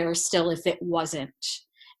on the air still if it wasn't.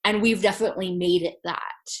 And we've definitely made it that.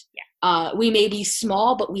 Yeah. We may be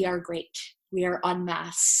small, but we are great. We are en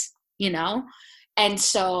masse, And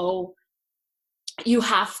so you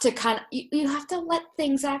have to you have to let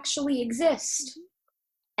things actually exist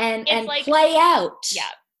and like, play out. Yeah.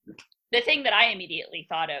 The thing that I immediately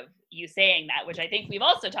thought of you saying that, which I think we've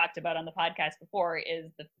also talked about on the podcast before,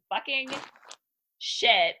 is the fucking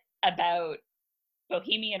shit about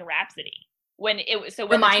Bohemian Rhapsody. When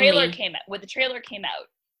the trailer came out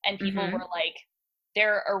and people were like,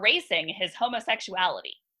 they're erasing his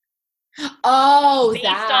homosexuality. Oh, based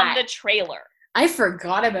on the trailer. I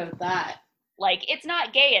forgot about that. Like, it's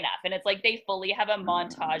not gay enough, and it's like they fully have a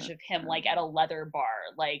montage of him like at a leather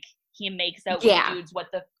bar, like he makes out with dudes. What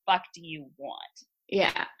the fuck do you want?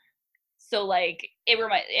 Yeah. So like it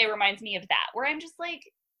reminds me of that, where I'm just like,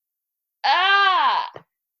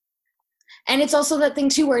 And it's also that thing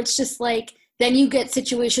too where it's just like, then you get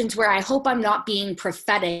situations where, I hope I'm not being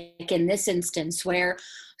prophetic in this instance, where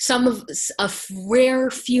a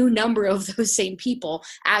rare few number of those same people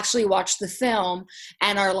actually watch the film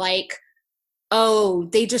and are like, oh,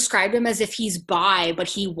 they described him as if he's bi, but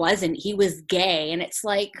he wasn't. He was gay. And it's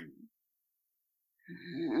like,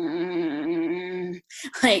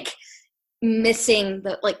 like missing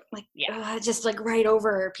the, just like right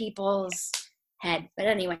over people's head. But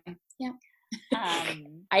anyway, yeah.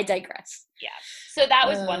 I digress. Yeah. So that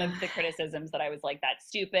was one of the criticisms that I was like, that's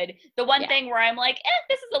stupid. The one thing where I'm like,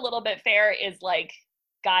 this is a little bit fair is like,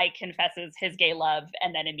 guy confesses his gay love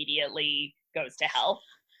and then immediately goes to hell.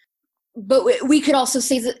 But we could also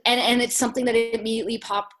say that, and it's something that immediately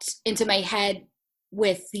popped into my head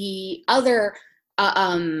with the other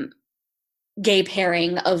gay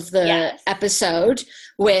pairing of the episode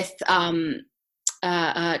with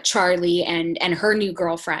Charlie and her new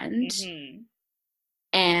girlfriend,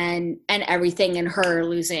 and everything, and her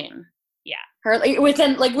losing her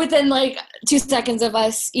within 2 seconds of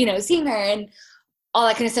us seeing her and all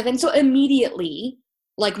that kind of stuff. And so immediately,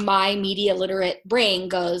 like, my media literate brain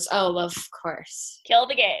goes, oh, of course, kill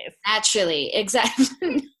the gays. Naturally, exactly.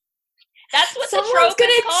 That's what the trope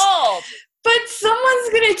is called. But someone's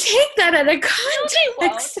gonna take that out of context. No, they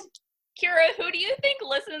won't. Kira, who do you think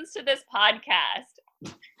listens to this podcast?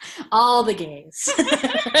 All the gays.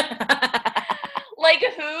 Like,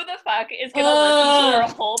 who the fuck is gonna listen to our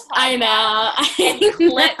whole podcast? I know.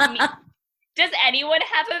 Does anyone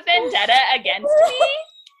have a vendetta against me?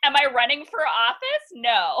 Am I running for office?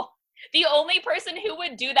 No. The only person who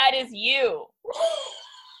would do that is you.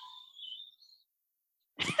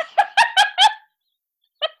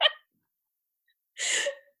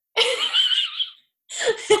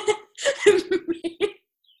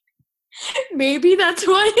 Maybe that's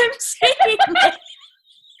why I'm saying it.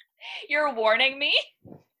 You're warning me?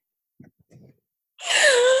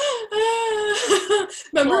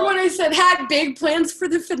 Remember when I said had big plans for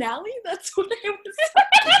the finale? That's what I was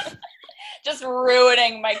saying. Just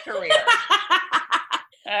ruining my career.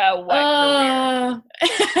 What career?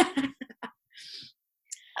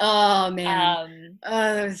 Oh, man.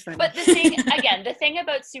 That was funny. But the thing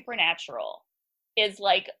about Supernatural is,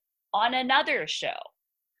 like, on another show,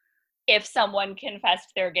 if someone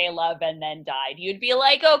confessed their gay love and then died, you'd be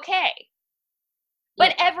like, okay.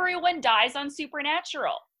 But everyone dies on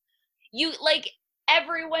Supernatural.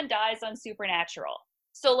 everyone dies on Supernatural.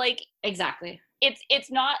 So like Exactly. it's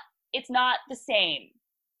not the same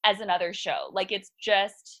as another show. Like it's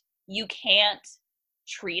just, you can't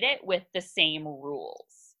treat it with the same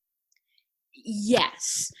rules.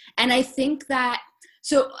 Yes. And I think that,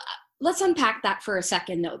 so let's unpack that for a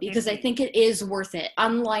second though, because I think it is worth it.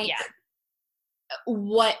 Unlike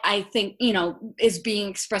what I think, you know, is being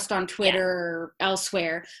expressed on Twitter or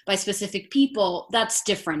elsewhere by specific people, that's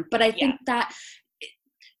different. But I think that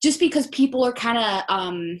just because people are kind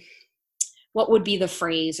of, what would be the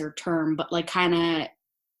phrase or term, but like kind of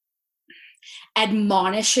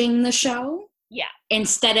admonishing the show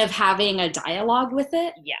instead of having a dialogue with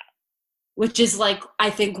it, which is like, I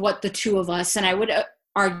think what the two of us, and I would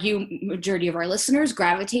argue majority of our listeners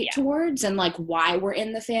gravitate towards, and like why we're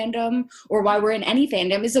in the fandom or why we're in any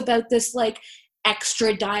fandom, is about this like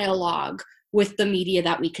extra dialogue with the media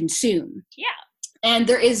that we consume. And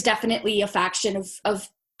there is definitely a faction of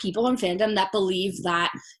people in fandom that believe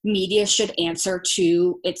that media should answer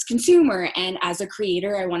to its consumer, and as a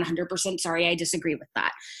creator, I 100% sorry, I disagree with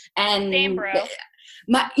that. And same, bro.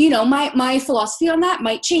 My philosophy on that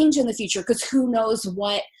might change in the future, because who knows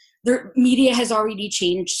what the media has already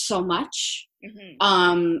changed so much,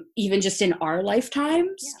 even just in our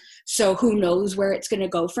lifetimes. So who knows where it's going to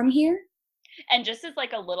go from here. And just as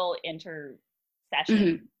like a little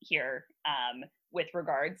intercession here, with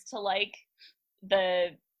regards to like the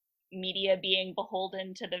media being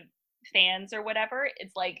beholden to the fans or whatever,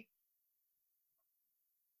 it's like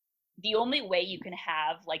the only way you can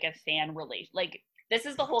have like a fan relation, like this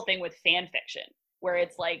is the whole thing with fan fiction, where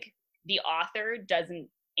it's like the author doesn't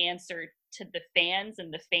answer to the fans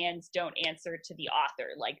and the fans don't answer to the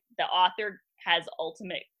author. Like the author has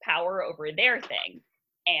ultimate power over their thing,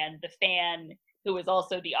 and the fan, who is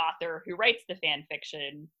also the author who writes the fan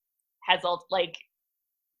fiction, has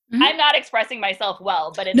I'm not expressing myself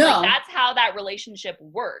well, but it's like that's how that relationship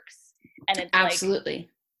works. And it's absolutely like,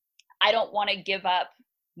 I don't want to give up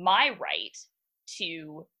my right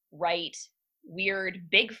to write weird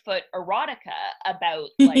Bigfoot erotica about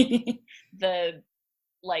like the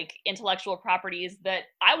like intellectual properties that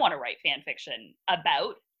I want to write fan fiction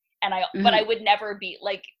about. And but I would never be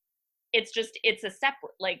like, it's a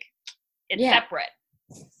separate, like it's separate.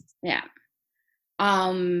 Yeah.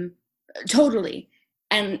 Totally.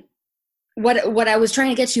 And what I was trying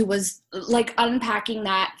to get to was like unpacking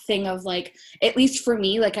that thing of like, at least for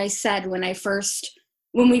me, like I said, when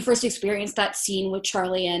we first experienced that scene with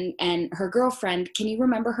Charlie and her girlfriend, can you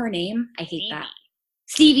remember her name? I hate that.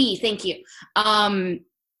 Stevie, thank you.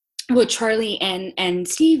 With Charlie and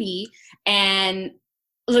Stevie, and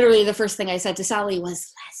literally the first thing I said to Sally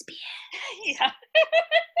was lesbian.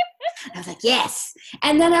 I was like, yes.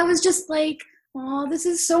 And then I was just like, oh, this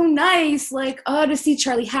is so nice. Like, oh, to see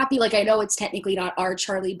Charlie happy. Like, I know it's technically not our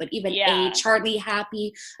Charlie, but even a Charlie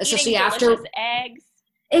happy, especially after eggs.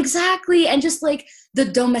 Exactly. And just like the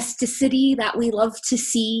domesticity that we love to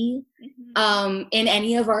see in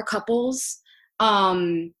any of our couples,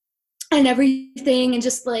 and everything, and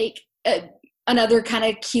just like another kind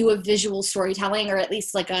of cue of visual storytelling, or at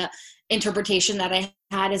least like a interpretation that I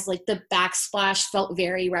had, is like the backsplash felt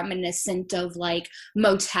very reminiscent of like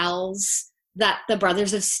motels that the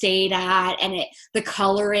brothers have stayed at, and the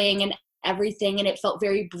coloring and everything, and it felt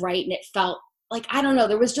very bright, and it felt like, I don't know,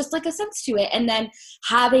 there was just like a sense to it. And then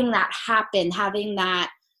having that happen, having that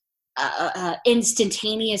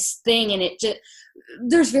instantaneous thing, and it just,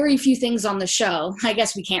 there's very few things on the show, I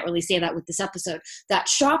guess we can't really say that with this episode, that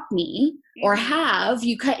shocked me or have.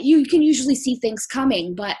 You can usually see things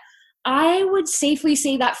coming, but I would safely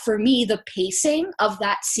say that for me, the pacing of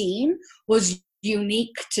that scene was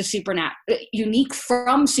unique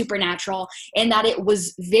from Supernatural, in that it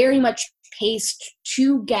was very much paced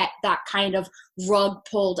to get that kind of rug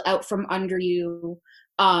pulled out from under you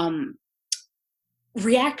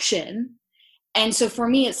reaction. And so for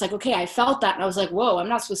me, it's like, okay, I felt that, and I was like, whoa, I'm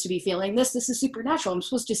not supposed to be feeling this. This is Supernatural. I'm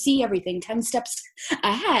supposed to see everything 10 steps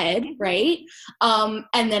ahead, right? And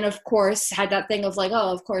then, of course, had that thing of like,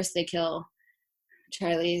 oh, of course they kill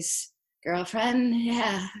Charlie's girlfriend.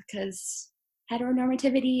 Yeah, because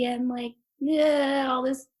heteronormativity and like, all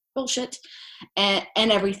this bullshit and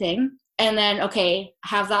everything. And then, okay,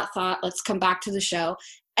 have that thought. Let's come back to the show.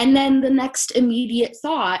 And then the next immediate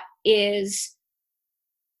thought is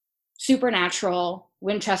Supernatural,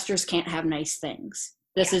 Winchesters can't have nice things.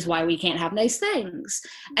 This is why we can't have nice things.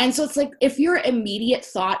 And so it's like, if your immediate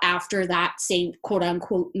thought after that, say, quote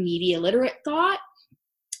unquote, media literate thought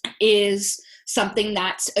is something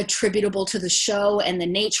that's attributable to the show and the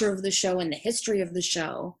nature of the show and the history of the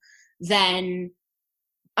show, then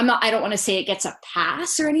I don't want to say it gets a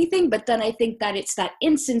pass or anything, but then I think that it's that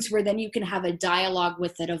instance where then you can have a dialogue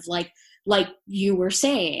with it of like you were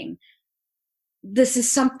saying, this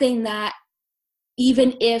is something that,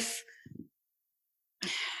 even if,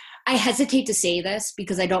 I hesitate to say this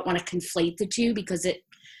because I don't want to conflate the two, because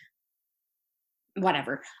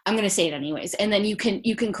whatever, I'm going to say it anyways. And then you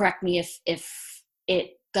can correct me if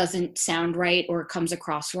it doesn't sound right or comes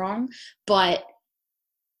across wrong. But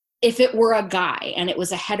if it were a guy and it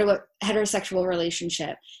was a heterosexual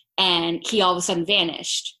relationship and he all of a sudden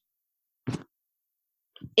vanished,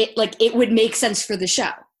 it would make sense for the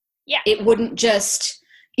show. Yeah. It wouldn't just,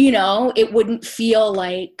 it wouldn't feel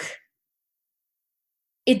like,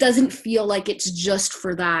 it doesn't feel like it's just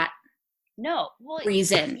for that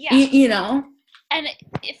reason. Yeah. And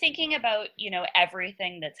thinking about,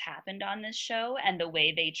 everything that's happened on this show and the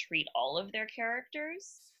way they treat all of their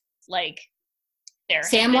characters, like,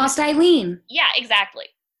 Sam lost Eileen. Yeah, exactly.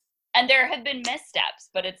 And there have been missteps,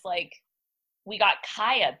 but it's like, we got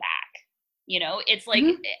Kaya back, it's like,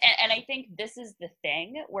 and I think this is the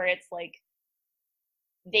thing where it's like,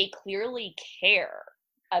 they clearly care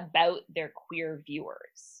about their queer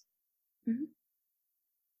viewers. Mm-hmm.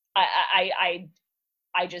 I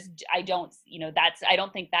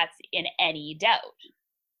don't think that's in any doubt.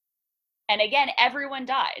 And again, everyone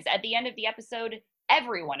dies. At the end of the episode,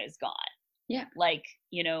 everyone is gone. Yeah. Like,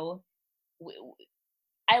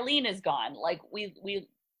 Eileen is gone. Like, we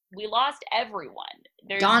lost everyone.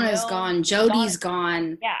 Donna's gone. Jody's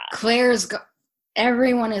gone. Yeah. Claire's gone.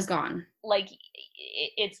 Everyone is gone. Like,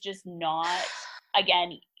 it's just not,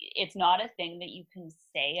 again, it's not a thing that you can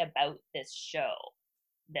say about this show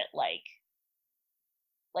that, like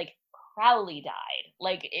Crowley died.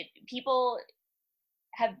 Like, characters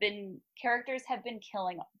have been characters have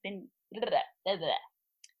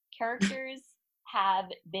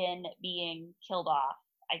been being killed off.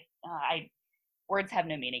 Words have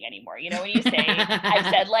no meaning anymore. When you say,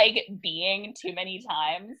 I've said like being too many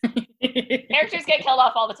times, characters get killed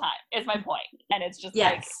off all the time, is my point. And it's just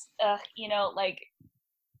like,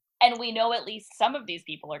 and we know at least some of these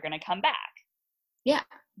people are going to come back. Yeah.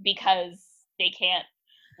 Because they can't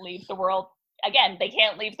leave the world. Again, they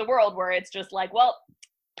can't leave the world where it's just like, well,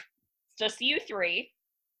 it's just you three.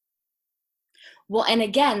 Well, and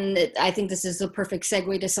again, I think this is the perfect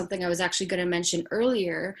segue to something I was actually going to mention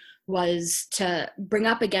earlier, was to bring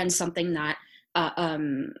up again something that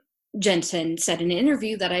Jensen said in an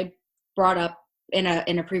interview that I brought up in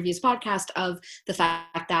a previous podcast, of the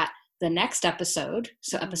fact that the next episode,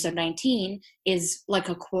 so episode 19, is like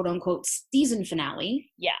a quote unquote season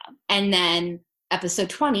finale. Yeah. And then episode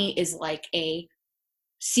 20 is like a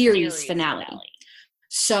series finale.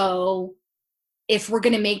 So if we're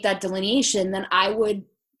going to make that delineation, then I would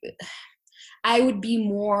be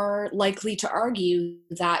more likely to argue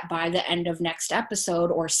that by the end of next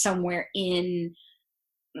episode, or somewhere in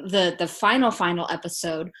the final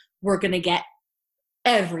episode, we're going to get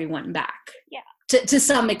everyone back. Yeah. To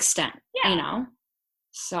some extent,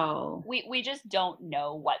 So we just don't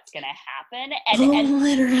know what's going to happen. And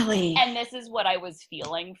literally. And this is what I was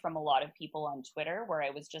feeling from a lot of people on Twitter, where I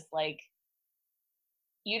was just like,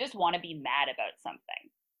 you just want to be mad about something.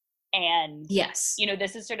 And yes,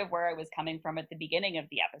 this is sort of where I was coming from at the beginning of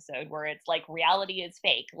the episode, where it's like, reality is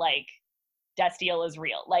fake, like Destiel is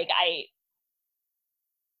real. Like,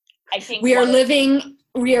 I think we are living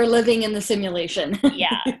in the simulation.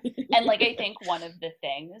 Yeah. And like, I think one of the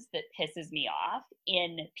things that pisses me off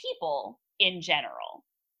in people in general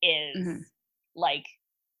is like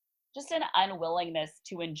just an unwillingness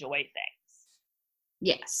to enjoy things.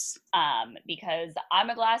 Yes. Because I'm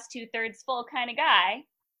a glass 2/3 full kind of guy.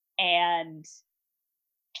 And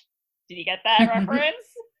did you get that reference?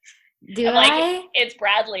 Like, it's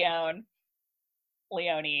Brad Leone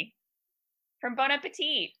from Bon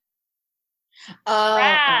Appetit.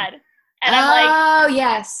 Brad. And I'm like, oh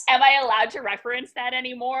yes. Am I allowed to reference that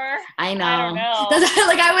anymore? I know. I don't know.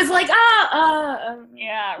 Like, I was like,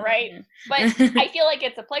 yeah, right. But I feel like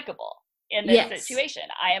it's applicable in this situation.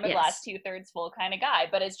 I am a glass 2/3 full kind of guy,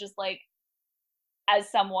 but it's just like,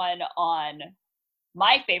 as someone on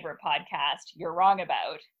my favorite podcast, You're Wrong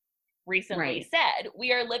About, recently said,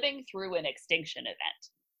 we are living through an extinction event.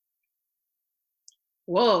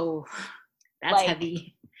 Whoa, that's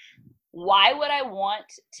heavy. Why would I want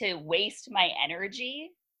to waste my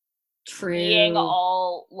energy True. being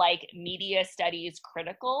all like media studies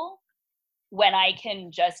critical when I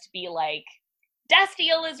can just be like,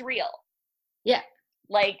 Destiel is real? Yeah.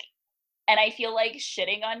 Like, and I feel like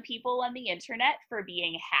shitting on people on the internet for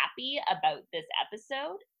being happy about this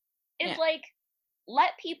episode is like,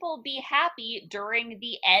 let people be happy during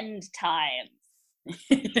the end times.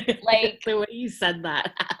 Like, the way you said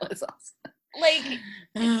that was awesome. Like,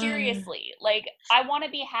 seriously, like, I want to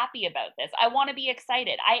be happy about this. I want to be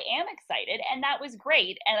excited. I am excited, and that was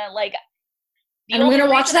great. And I'm going to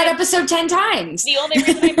watch that episode 10 times. The only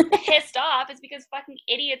reason I'm pissed off is because fucking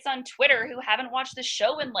idiots on Twitter who haven't watched the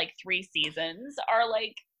show in like 3 seasons are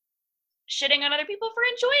like shitting on other people for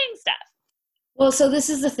enjoying stuff. Well, so this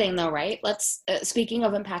is the thing though, right? Let's, speaking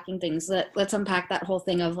of unpacking things, let's unpack that whole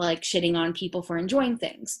thing of like shitting on people for enjoying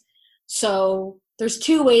things. So there's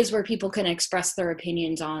 2 ways where people can express their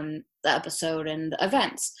opinions on the episode and the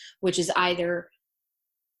events, which is either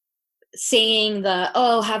saying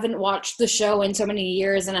haven't watched the show in so many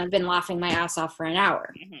years and I've been laughing my ass off for an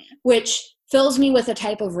hour, which fills me with a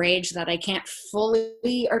type of rage that I can't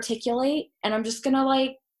fully articulate, and I'm just gonna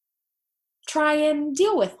like try and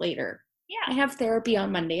deal with later. Yeah. I have therapy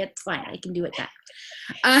on Monday. It's fine. I can do it then.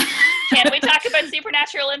 Can we talk about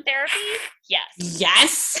Supernatural in therapy? Yes.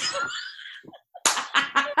 Yes.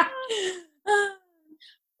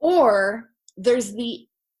 Or there's the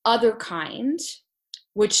other kind,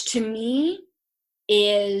 which to me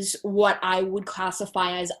is what I would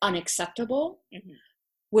classify as unacceptable,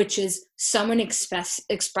 which is someone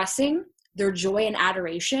expressing their joy and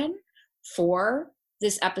adoration for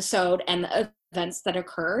this episode and the events that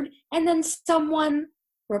occurred, and then someone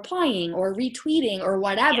replying or retweeting or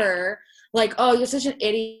whatever, like, oh, you're such an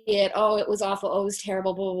idiot, oh, it was awful, oh, it was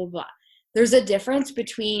terrible, blah, blah, blah. There's a difference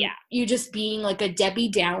between you just being like a Debbie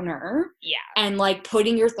Downer and like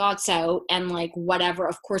putting your thoughts out and like whatever.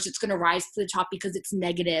 Of course, it's going to rise to the top because it's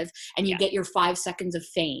negative and you get your 5 seconds of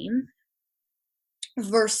fame,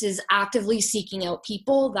 versus actively seeking out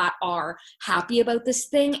people that are happy about this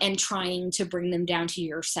thing and trying to bring them down to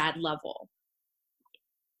your sad level.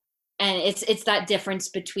 And it's that difference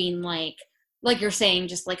between like you're saying,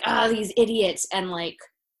 just like, these idiots, and like,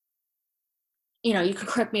 you know, you can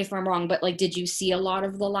correct me if I'm wrong, but like, did you see a lot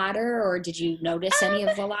of the latter, or did you notice any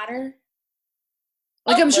of the latter?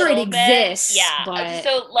 Like, I'm sure it exists. Yeah. But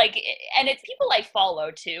so like, and it's people I follow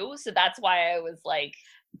too. So that's why I was like,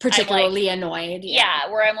 particularly annoyed. Yeah.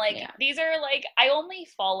 Where I'm like, these are like, I only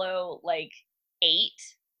follow like 8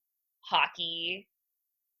 hockey,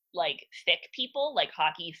 like fic people, like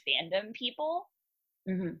hockey fandom people.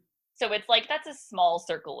 So it's like, that's a small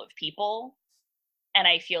circle of people. And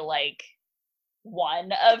I feel like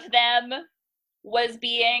one of them was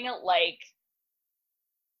being like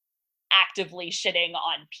actively shitting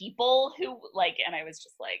on people who like, and I was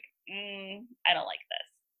just like, I don't like this.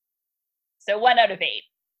 So 1 out of 8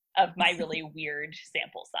 of my really weird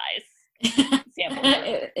sample size.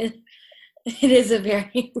 It is a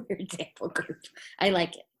very weird sample group. I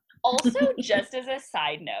like it. Also, just as a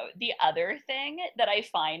side note, the other thing that I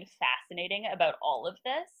find fascinating about all of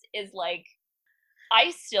this is like,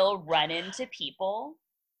 I still run into people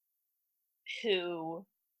who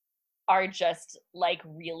are just like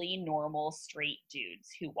really normal straight dudes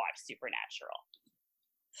who watch Supernatural.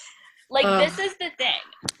 Like, this is the thing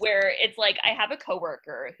where it's like, I have a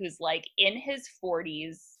coworker who's like in his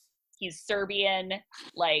 40s. He's Serbian.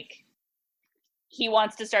 Like, he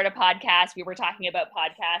wants to start a podcast. We were talking about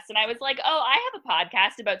podcasts, and I was like, oh, I have a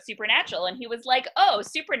podcast about Supernatural. And he was like, oh,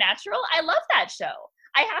 Supernatural? I love that show.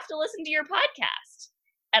 I have to listen to your podcast.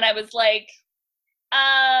 And I was like,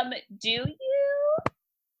 do you?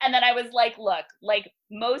 And then I was like, look, like,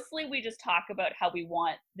 mostly we just talk about how we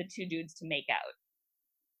want the 2 dudes to make out.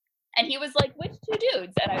 And he was like, which 2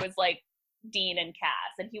 dudes? And I was like, Dean and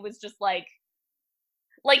Cass. And he was just like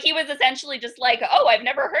he was essentially just like, oh, I've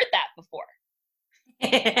never heard that before.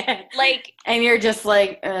 Like, and you're just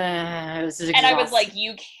like, this is exhausting. And I was like,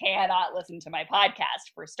 you cannot listen to my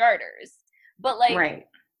podcast, for starters. But like,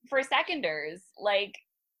 for seconders, like,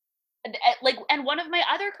 and one of my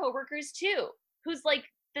other coworkers too, who's like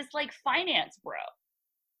this like finance bro.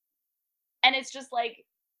 And it's just like,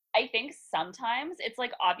 I think sometimes it's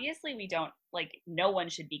like, obviously we don't, like, no one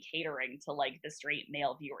should be catering to like the straight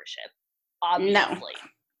male viewership. Obviously. No.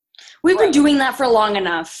 We've been doing that for long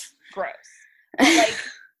enough. Gross. But like,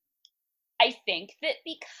 I think that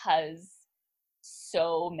because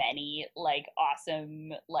so many like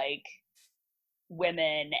awesome like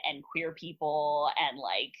women and queer people and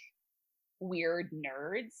like weird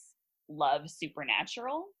nerds love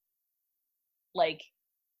Supernatural, like,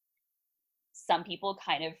 some people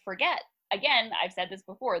kind of forget. Again, I've said this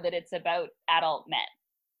before, that it's about adult men.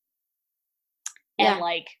 And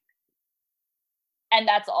like, and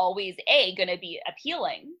that's always gonna be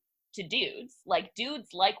appealing to dudes. Like, dudes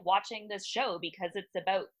like watching this show because it's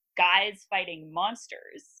about guys fighting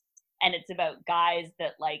monsters, and it's about guys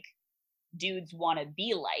that like dudes want to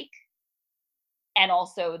be like, and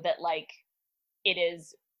also that like it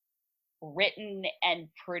is written and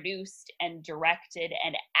produced and directed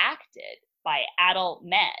and acted by adult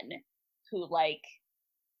men who like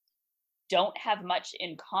don't have much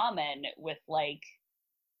in common with like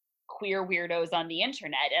queer weirdos on the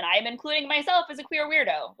internet, and I'm including myself as a queer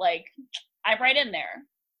weirdo. Like, I'm right in there.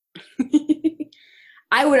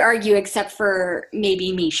 I would argue, except for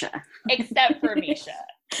maybe Misha. Except for Misha.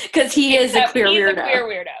 Because he is a queer weirdo. He's a queer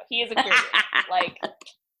weirdo. He is a queer weirdo. Like,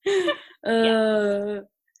 yeah.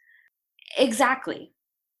 Exactly.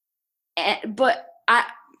 But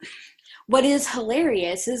what is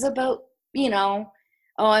hilarious is about, you know,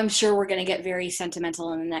 I'm sure we're going to get very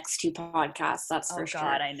sentimental in the next 2 podcasts. That's for sure. Oh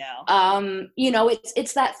God, I know. You know,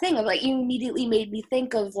 it's that thing of like, you immediately made me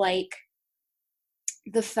think of like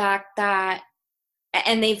the fact that,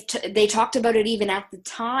 and they talked about it even at the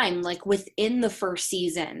time, like within the first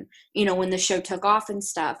season, you know, when the show took off and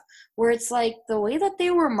stuff, where it's like the way that they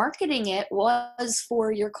were marketing it was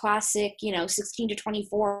for your classic, you know, 16 to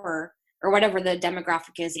 24 or whatever the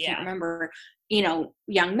demographic is, I can't remember, you know,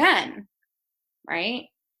 young men, right?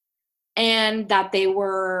 And that they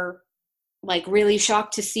were like really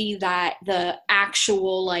shocked to see that the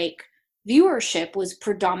actual like viewership was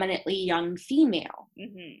predominantly young female.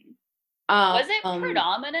 Mm-hmm. Was it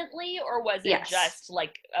predominantly, or was it just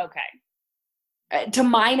like, okay? To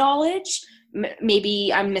my knowledge,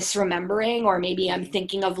 maybe I'm misremembering, or maybe I'm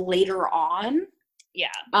thinking of later on.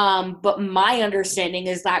 Yeah. But my understanding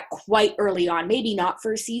is that quite early on, maybe not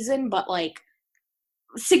first season, but like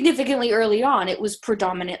significantly early on, it was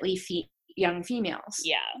predominantly young females.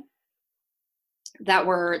 Yeah. That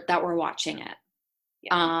were watching it.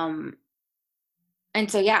 Yeah. And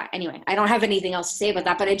so, yeah, anyway, I don't have anything else to say about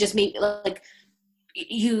that, but it just made, like,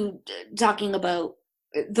 you talking about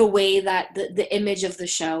the way that the image of the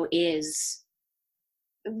show is,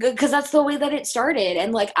 because that's the way that it started.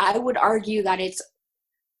 And, like, I would argue that it's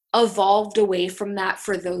evolved away from that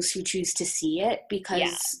for those who choose to see it,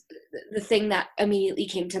 because the thing that immediately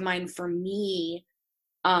came to mind for me,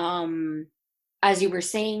 as you were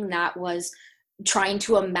saying that, was trying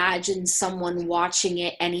to imagine someone watching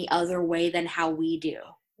it any other way than how we do.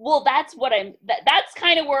 Well, that's what that's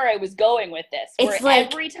kind of where I was going with this. Where it's like,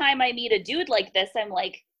 every time I meet a dude like this, I'm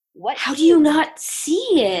like, what? How do you not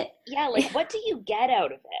see it? Yeah, like, what do you get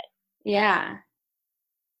out of it? Yeah.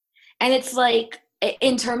 And it's like,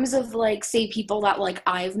 in terms of like, say, people that like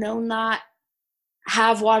I've known that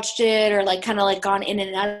have watched it or like kind of like gone in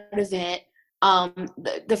and out of it,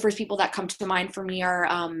 the first people that come to mind for me are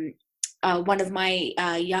one of my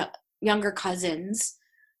younger cousins,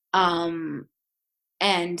 and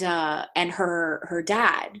her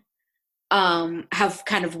dad have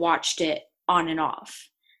kind of watched it on and off,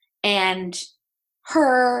 and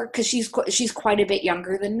her, because she's quite a bit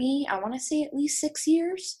younger than me. I want to say at least 6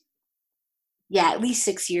 years. Yeah, at least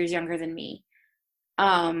 6 years younger than me.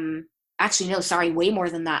 Actually, no, sorry, way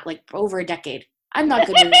more than that. Like over a decade. I'm not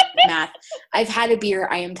good with math. I've had a beer.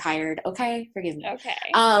 I am tired. Okay, forgive me. Okay.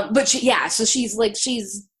 But so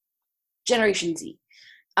she's Generation Z.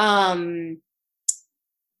 And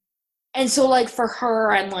so like for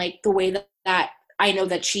her, and like the way that I know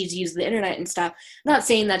that she's used the internet and stuff, not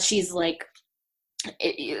saying that she's like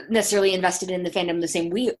necessarily invested in the fandom the same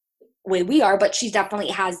way we are, but she definitely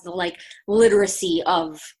has the like literacy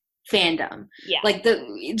of fandom. Yeah. Like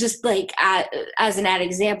just like as an ad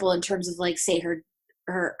example, in terms of like, say,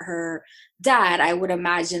 her dad, I would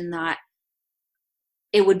imagine that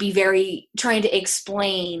it would be very, trying to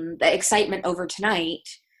explain the excitement over Tonight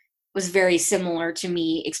was very similar to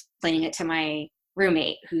me explaining it to my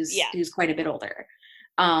roommate who's quite a bit older.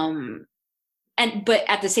 But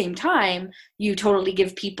at the same time, you totally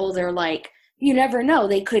give people their like, you never know,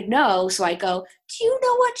 they could know. So I go, do you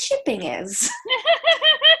know what shipping is?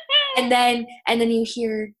 and then you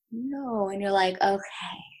hear no, and you're like, okay,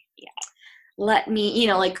 let me, you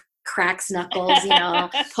know, like cracks knuckles, you know,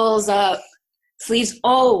 pulls up sleeves.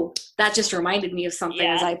 Oh, that just reminded me of something.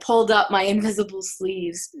 As I pulled up my invisible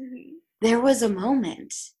sleeves, there was a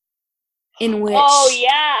moment in which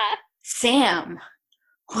Sam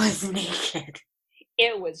was naked.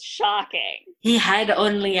 It was shocking. He had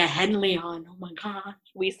only a Henley on. Oh my God.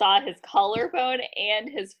 We saw his collarbone and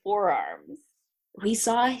his forearms. We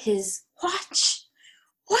saw his watch.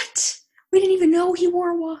 What? We didn't even know he wore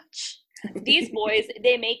a watch. These boys,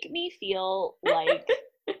 they make me feel like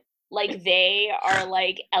they are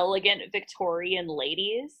like elegant Victorian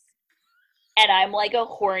ladies, and I'm like a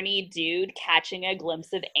horny dude catching a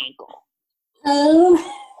glimpse of ankle.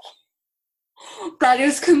 Oh, that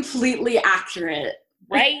is completely accurate.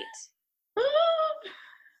 Right?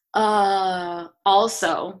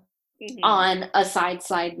 Also, on a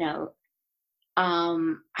side note,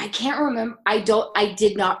 I can't remember. I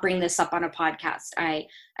did not bring this up on a podcast. I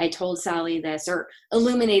told Sally this, or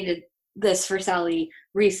illuminated this for Sally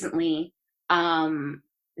recently,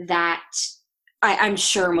 that I'm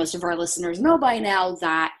sure most of our listeners know by now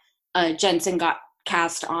that Jensen got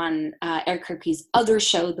cast on Eric Kripke's other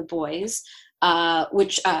show, The Boys,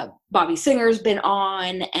 which Bobby Singer's been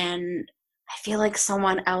on, and I feel like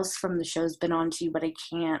someone else from the show's been on too, but I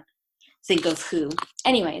can't think of who.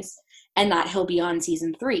 Anyways, and that he'll be on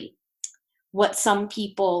season 3. What some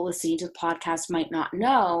people listening to the podcast might not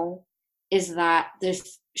know is that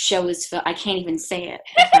this show is I can't even say it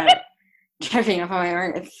without driving up on my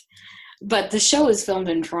earth. But the show is filmed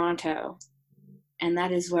in Toronto, and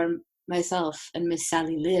that is where myself and Miss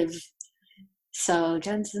Sally live. So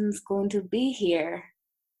Jensen's going to be here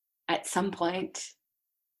at some point,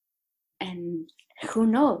 and who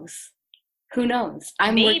knows? Who knows?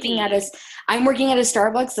 I'm Maybe. working at a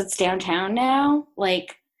Starbucks that's downtown now.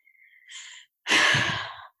 Like,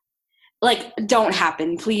 don't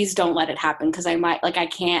happen. Please don't let it happen, because I might, like, I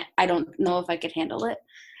can't. I don't know if I could handle it.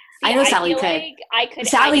 See, I know Sally feel could. like I could.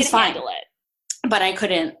 Sally's I could fine. handle it. But I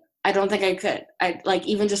couldn't. I don't think I could. I like,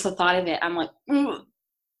 even just the thought of it, I'm like,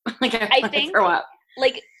 like I think throw up.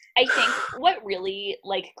 Like, I think what really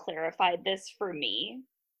like clarified this for me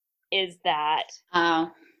is that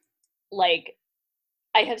like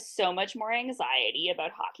I have so much more anxiety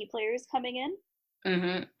about hockey players coming in.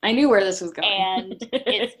 Mm-hmm. I knew where this was going. And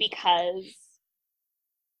it's because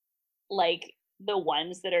like the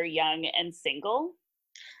ones that are young and single.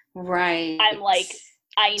 Right. I'm like,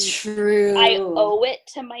 True. I owe it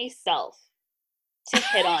to myself to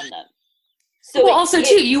hit on them. So well, also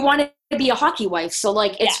too, you want to be a hockey wife, so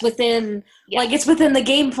like it's within like it's within the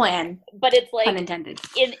game plan. But it's like, unintended.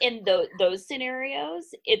 In those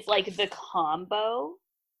scenarios, it's like the combo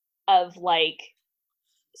of like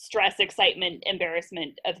stress, excitement,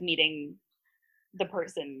 embarrassment of meeting the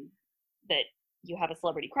person that you have a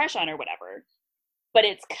celebrity crush on or whatever. But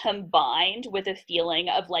it's combined with a feeling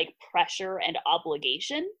of like pressure and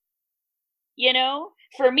obligation, you know,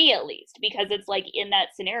 for me at least, because it's like in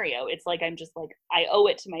that scenario, it's like I'm just like, I owe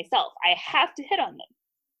it to myself. I have to hit on them.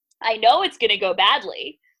 I know it's going to go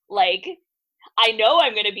badly. Like, I know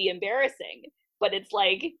I'm going to be embarrassing, but it's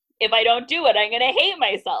like, if I don't do it, I'm going to hate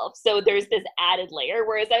myself. So there's this added layer,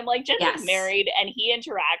 whereas I'm like, Jensen's married and he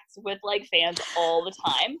interacts with like fans all the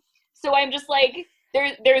time. So I'm just like,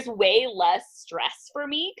 there's way less stress for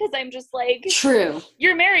me, because I'm just like, true,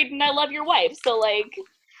 you're married and I love your wife, so like,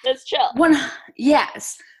 let's chill.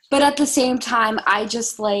 Yes, but at the same time, I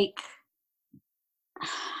just like,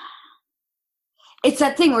 it's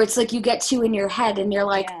that thing where it's like you get to in your head and you're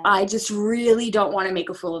like, I just really don't want to make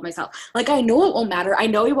a fool of myself. Like, I know it won't matter. I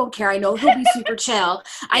know he won't care. I know he'll be super chill.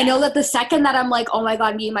 I know that the second that I'm like, oh my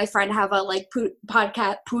God, me and my friend have a like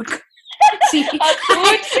podcast. See?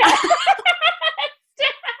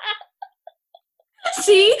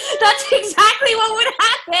 See, that's exactly what would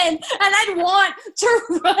happen, and I'd want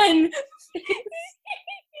to run.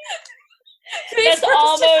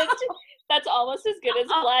 That's almost as good as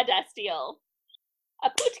Vlad Estiel. A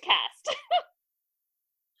pootcast.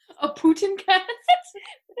 A Putin-cast?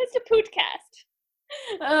 It's a pootcast.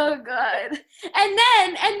 Oh God! And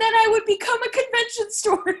then I would become a convention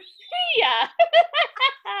story. Yeah,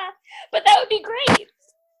 but that would be great.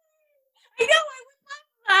 I know, I would love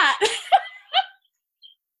that.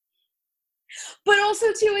 But also,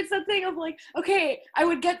 too, it's the thing of like, okay, I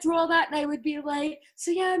would get through all that and I would be like, so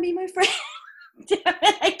yeah, me and my friend. Damn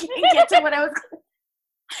it, I can't get to what I was.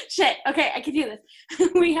 Shit, okay, I can do this.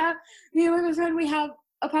 Me and my friend, we have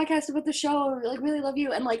a podcast about the show. We like really love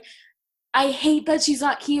you. And like, I hate that she's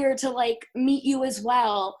not here to like meet you as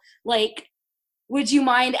well. Like, would you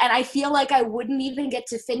mind? And I feel like I wouldn't even get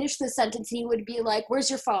to finish the sentence. And he would be like, where's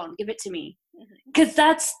your phone? Give it to me. Because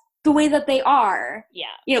that's the way that they are. Yeah.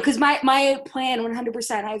 You know, because my plan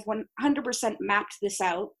 100%, I've 100% mapped this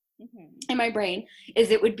out in my brain,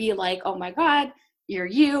 is it would be like, oh my God, you're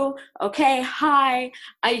you. Okay, hi.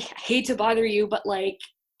 I hate to bother you, but like,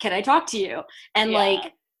 can I talk to you? And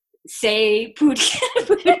like, say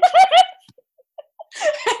Putin.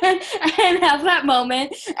 and have that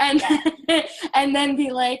moment and then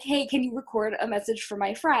be like, hey, can you record a message for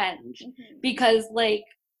my friend? Because like,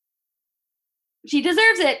 she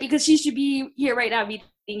deserves it, because she should be here right now meeting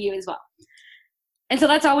you as well. And so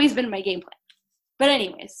that's always been my game plan. But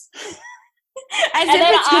anyways, as if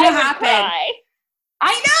it's going to happen. Cry.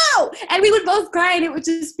 I know! And we would both cry and it would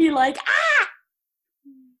just be like, ah!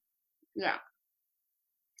 Yeah.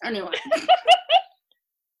 Anyway.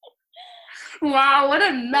 Wow, what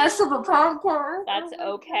a mess of a podcast. That's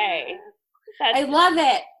okay. I love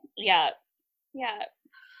it. Yeah. Yeah.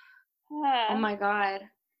 Oh my god.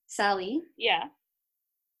 Sally, Yeah,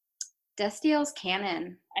 Destiel's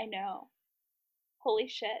canon. I know. Holy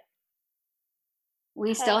shit.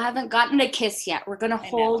 We still haven't gotten a kiss yet. We're gonna I know.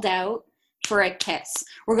 hold out for a kiss.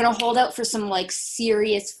 We're gonna hold out for some like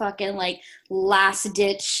serious fucking like last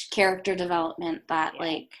ditch character development that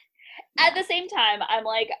like At the same time, I'm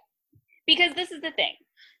like, because this is the thing.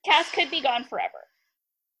 Cass could be gone forever.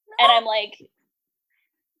 And I'm like,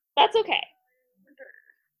 that's okay.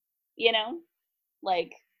 You know?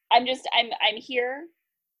 Like, I'm here.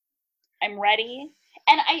 I'm ready.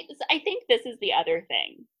 And I think this is the other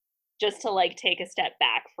thing, just to like take a step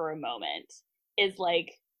back for a moment, is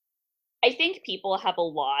like, I think people have a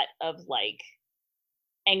lot of like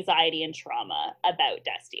anxiety and trauma about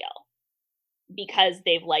Destiel because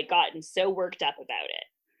they've like gotten so worked up about it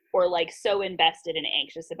or like so invested and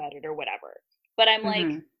anxious about it or whatever. But I'm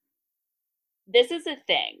like, this is a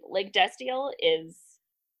thing. Like, Destiel is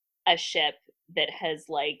a ship that has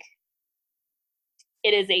like,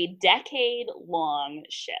 it is a decade-long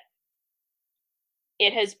ship.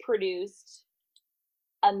 It has produced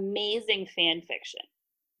amazing fan fiction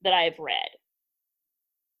that I've read.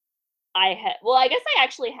 I guess I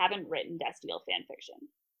actually haven't written Destiel fan fiction,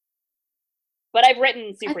 but I've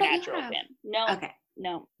written Supernatural fan. No, okay,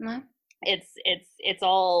 no, it's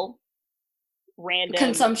all random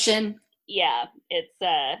consumption. Yeah, it's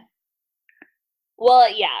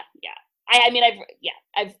well, yeah. I mean,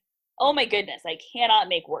 I've oh my goodness, I cannot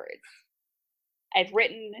make words. I've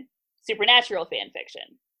written Supernatural fan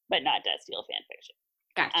fiction, but not Destiel fan fiction.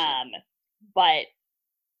 Gotcha. But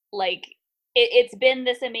like it's been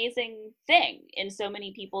this amazing thing in so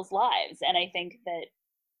many people's lives, and I think that,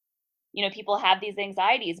 you know, people have these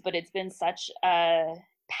anxieties, but it's been such a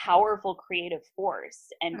powerful creative force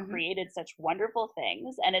and created such wonderful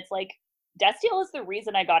things. And it's like, Destiel is the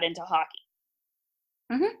reason I got into hockey.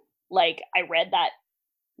 Like, I read that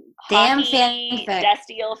damn hockey fanfic.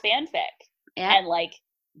 Destiel fanfic, and like,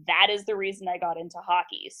 that is the reason I got into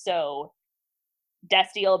hockey. So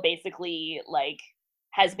Destiel basically like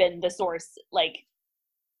has been the source like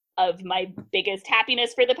of my biggest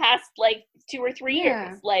happiness for the past like 2 or 3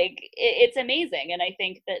 years. Like, it's amazing. And I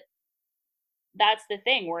think that that's the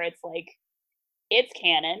thing where it's like, it's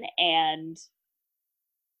canon, and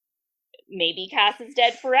maybe Cass is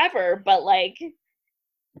dead forever, but like,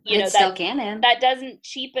 you know, still canon. That doesn't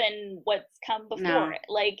cheapen what's come before. No.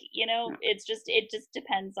 Like, you know, it just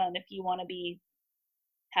depends on if you want to be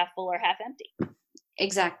half full or half empty.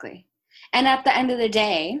 Exactly. And at the end of the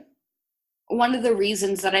day, one of the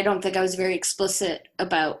reasons that I don't think I was very explicit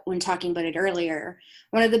about when talking about it earlier,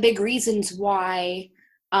 one of the big reasons why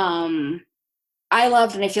I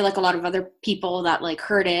loved, and I feel like a lot of other people that like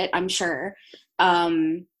heard it, I'm sure,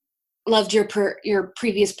 loved your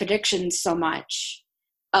previous predictions so much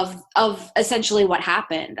of essentially what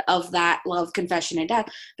happened, of that love, confession, and death.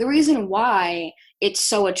 The reason why it's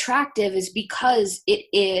so attractive is because it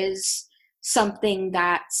is something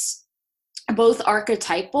that's both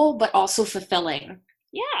archetypal but also fulfilling.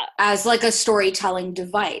 Yeah. As like a storytelling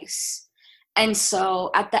device. And so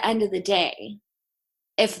at the end of the day,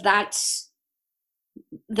 if that's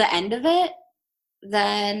the end of it,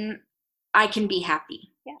 then I can be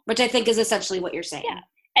happy. Yeah. Which I think is essentially what you're saying. Yeah.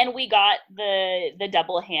 And we got the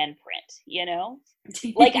double handprint, you know?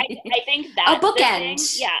 Like, I think that's a bookend. The thing.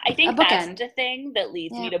 Yeah, I think that's the thing that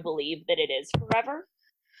leads me to believe that it is forever.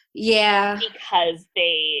 Yeah. Because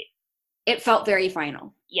it felt very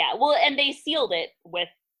final. Yeah, well, and they sealed it with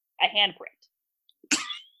a handprint.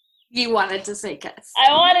 You wanted to say kiss.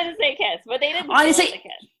 I wanted to say kiss, but they didn't. Honestly, seal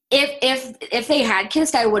it kiss. If they had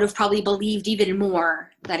kissed, I would have probably believed even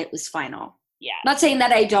more that it was final. Yeah. Not saying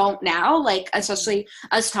that I don't now, like, especially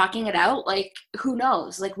us talking it out, like, who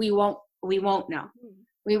knows? Like, we won't know.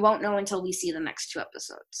 We won't know until we see the next 2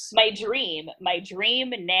 episodes. My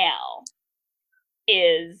dream now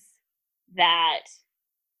is that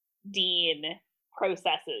Dean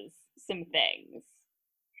processes some things.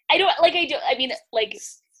 I mean,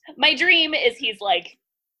 my dream is he's like,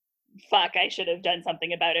 fuck, I should have done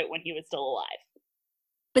something about it when he was still alive.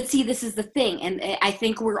 But see, this is the thing, and I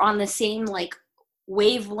think we're on the same, like,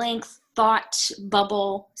 wavelength thought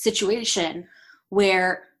bubble situation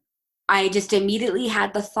where I just immediately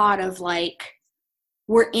had the thought of, like,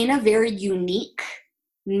 we're in a very unique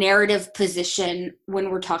narrative position when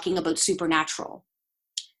we're talking about Supernatural.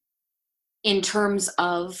 In terms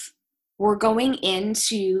of, we're going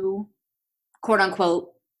into, quote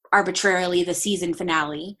unquote, arbitrarily the season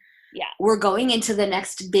finale. Yeah. We're going into the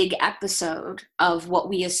next big episode of what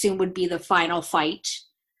we assume would be the final fight,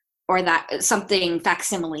 or that something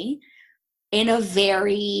facsimile, in a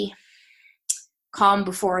very calm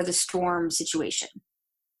before the storm situation,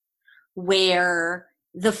 where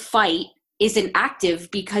the fight isn't active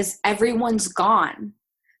because everyone's gone.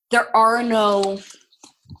 There are no,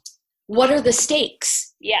 what are the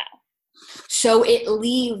stakes? Yeah. So it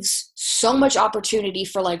leaves so much opportunity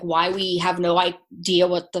for like why we have no idea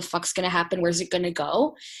what the fuck's going to happen, where's it going to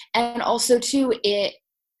go. And also too, it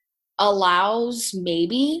allows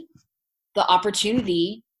maybe the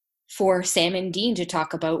opportunity for Sam and Dean to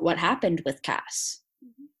talk about what happened with Cass.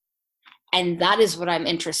 Mm-hmm. And that is what I'm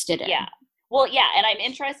interested in. Yeah. Well, yeah, and I'm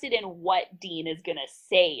interested in what Dean is going to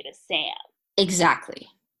say to Sam. Exactly.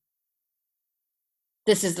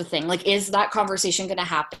 This is the thing. Like, is that conversation going to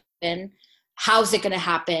happen? How's it going to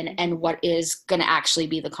happen? And what is going to actually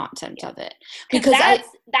be the content of it? Because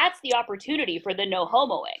that's the opportunity for the no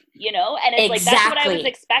homoing, you know? And it's like, that's what I was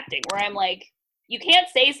expecting, where I'm like, you can't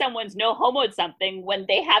say someone's no homoed something when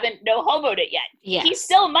they haven't no homoed it yet. Yes. He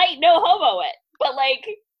still might no homo it, but like...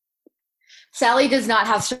 Sally does not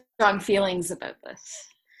have strong feelings about this.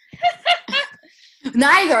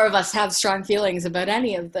 Neither of us have strong feelings about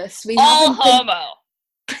any of this. All homo.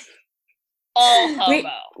 All homo.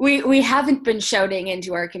 We haven't been shouting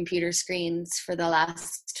into our computer screens for the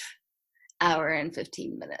last hour and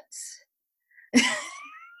 15 minutes.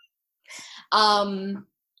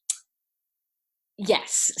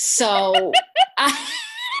 Yes. So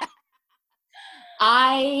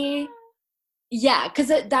yeah, because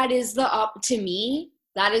that is to me,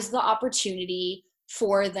 that is the opportunity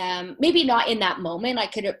for them. Maybe not in that moment. I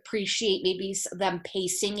could appreciate maybe them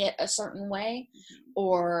pacing it a certain way,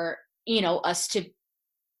 or, you know, us to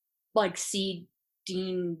like see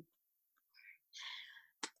Dean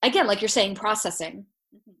again, like you're saying, processing.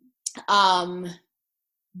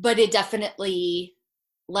 But it definitely,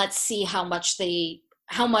 let's see how much,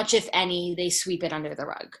 if any, they sweep it under the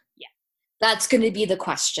rug. Yeah. That's going to be the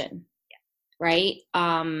question. Yeah. Right?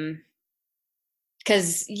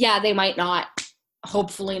 Because, yeah, they might not,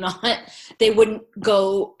 hopefully not, they wouldn't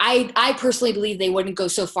go, I personally believe they wouldn't go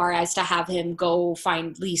so far as to have him go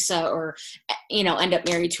find Lisa or, you know, end up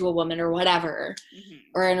married to a woman or whatever,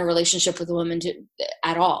 or in a relationship with a woman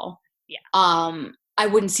at all. Yeah. I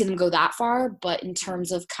wouldn't see them go that far, but in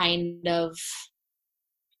terms of kind of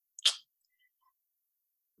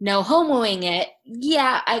no homoing it,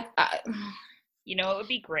 yeah, I you know, it would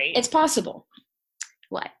be great. It's possible.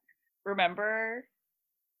 What? Remember,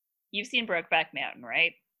 you've seen Brokeback Mountain,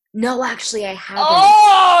 right? No, actually, I haven't.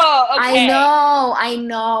 Oh, okay. I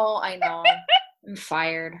know. I'm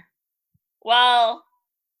fired. Well,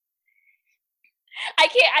 I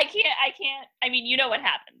can't. I mean, you know what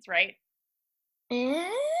happens, right?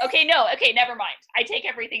 Okay, never mind. I take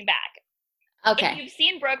everything back. Okay. If you've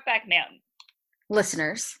seen Brokeback Mountain,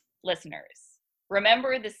 listeners,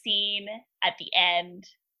 remember the scene at the end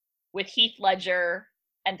with Heath Ledger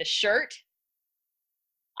and the shirt?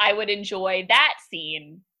 I would enjoy that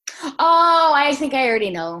scene. Oh, I think I already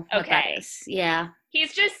know what that is. Yeah.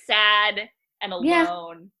 He's just sad and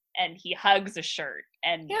alone, and he hugs a shirt,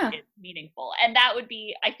 and it's meaningful. And that would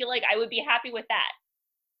be, I feel like I would be happy with that.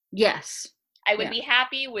 Yes. I would be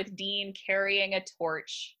happy with Dean carrying a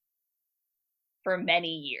torch for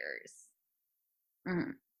many years.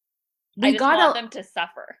 Mm. I just want them to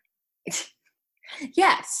suffer.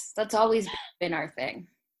 Yes, that's always been our thing.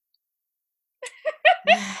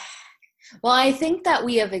 Well, I think that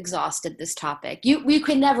we have exhausted this topic. We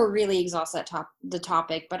could never really exhaust the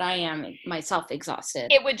topic, but I am myself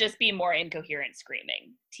exhausted. It would just be more incoherent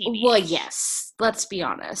screaming. TBH. Well, yes, let's be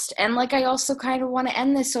honest. And like, I also kind of want to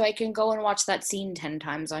end this so I can go and watch that scene 10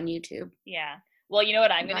 times on YouTube. Yeah. Well, you know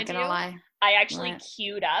what I'm going to do? Not gonna lie. I actually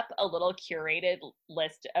queued up a little curated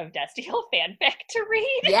list of Destiel fanfic to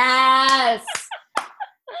read. Yes!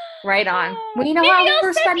 Right on. We know how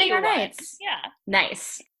we're spending our nights. Yeah.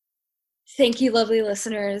 Nice. Thank you, lovely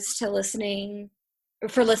listeners, for listening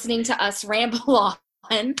to us ramble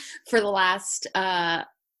on for the last well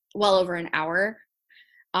over an hour.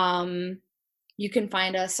 You can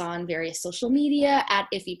find us on various social media at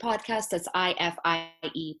Iffy Podcast. That's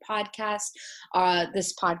IFIE Podcast.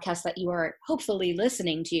 This podcast that you are hopefully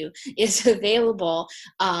listening to is available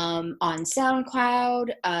on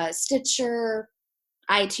SoundCloud, Stitcher,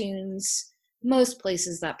 iTunes, most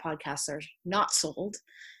places that podcasts are not sold.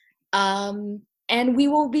 And we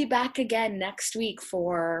will be back again next week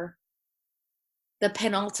for the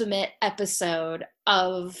penultimate episode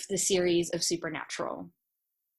of the series of Supernatural.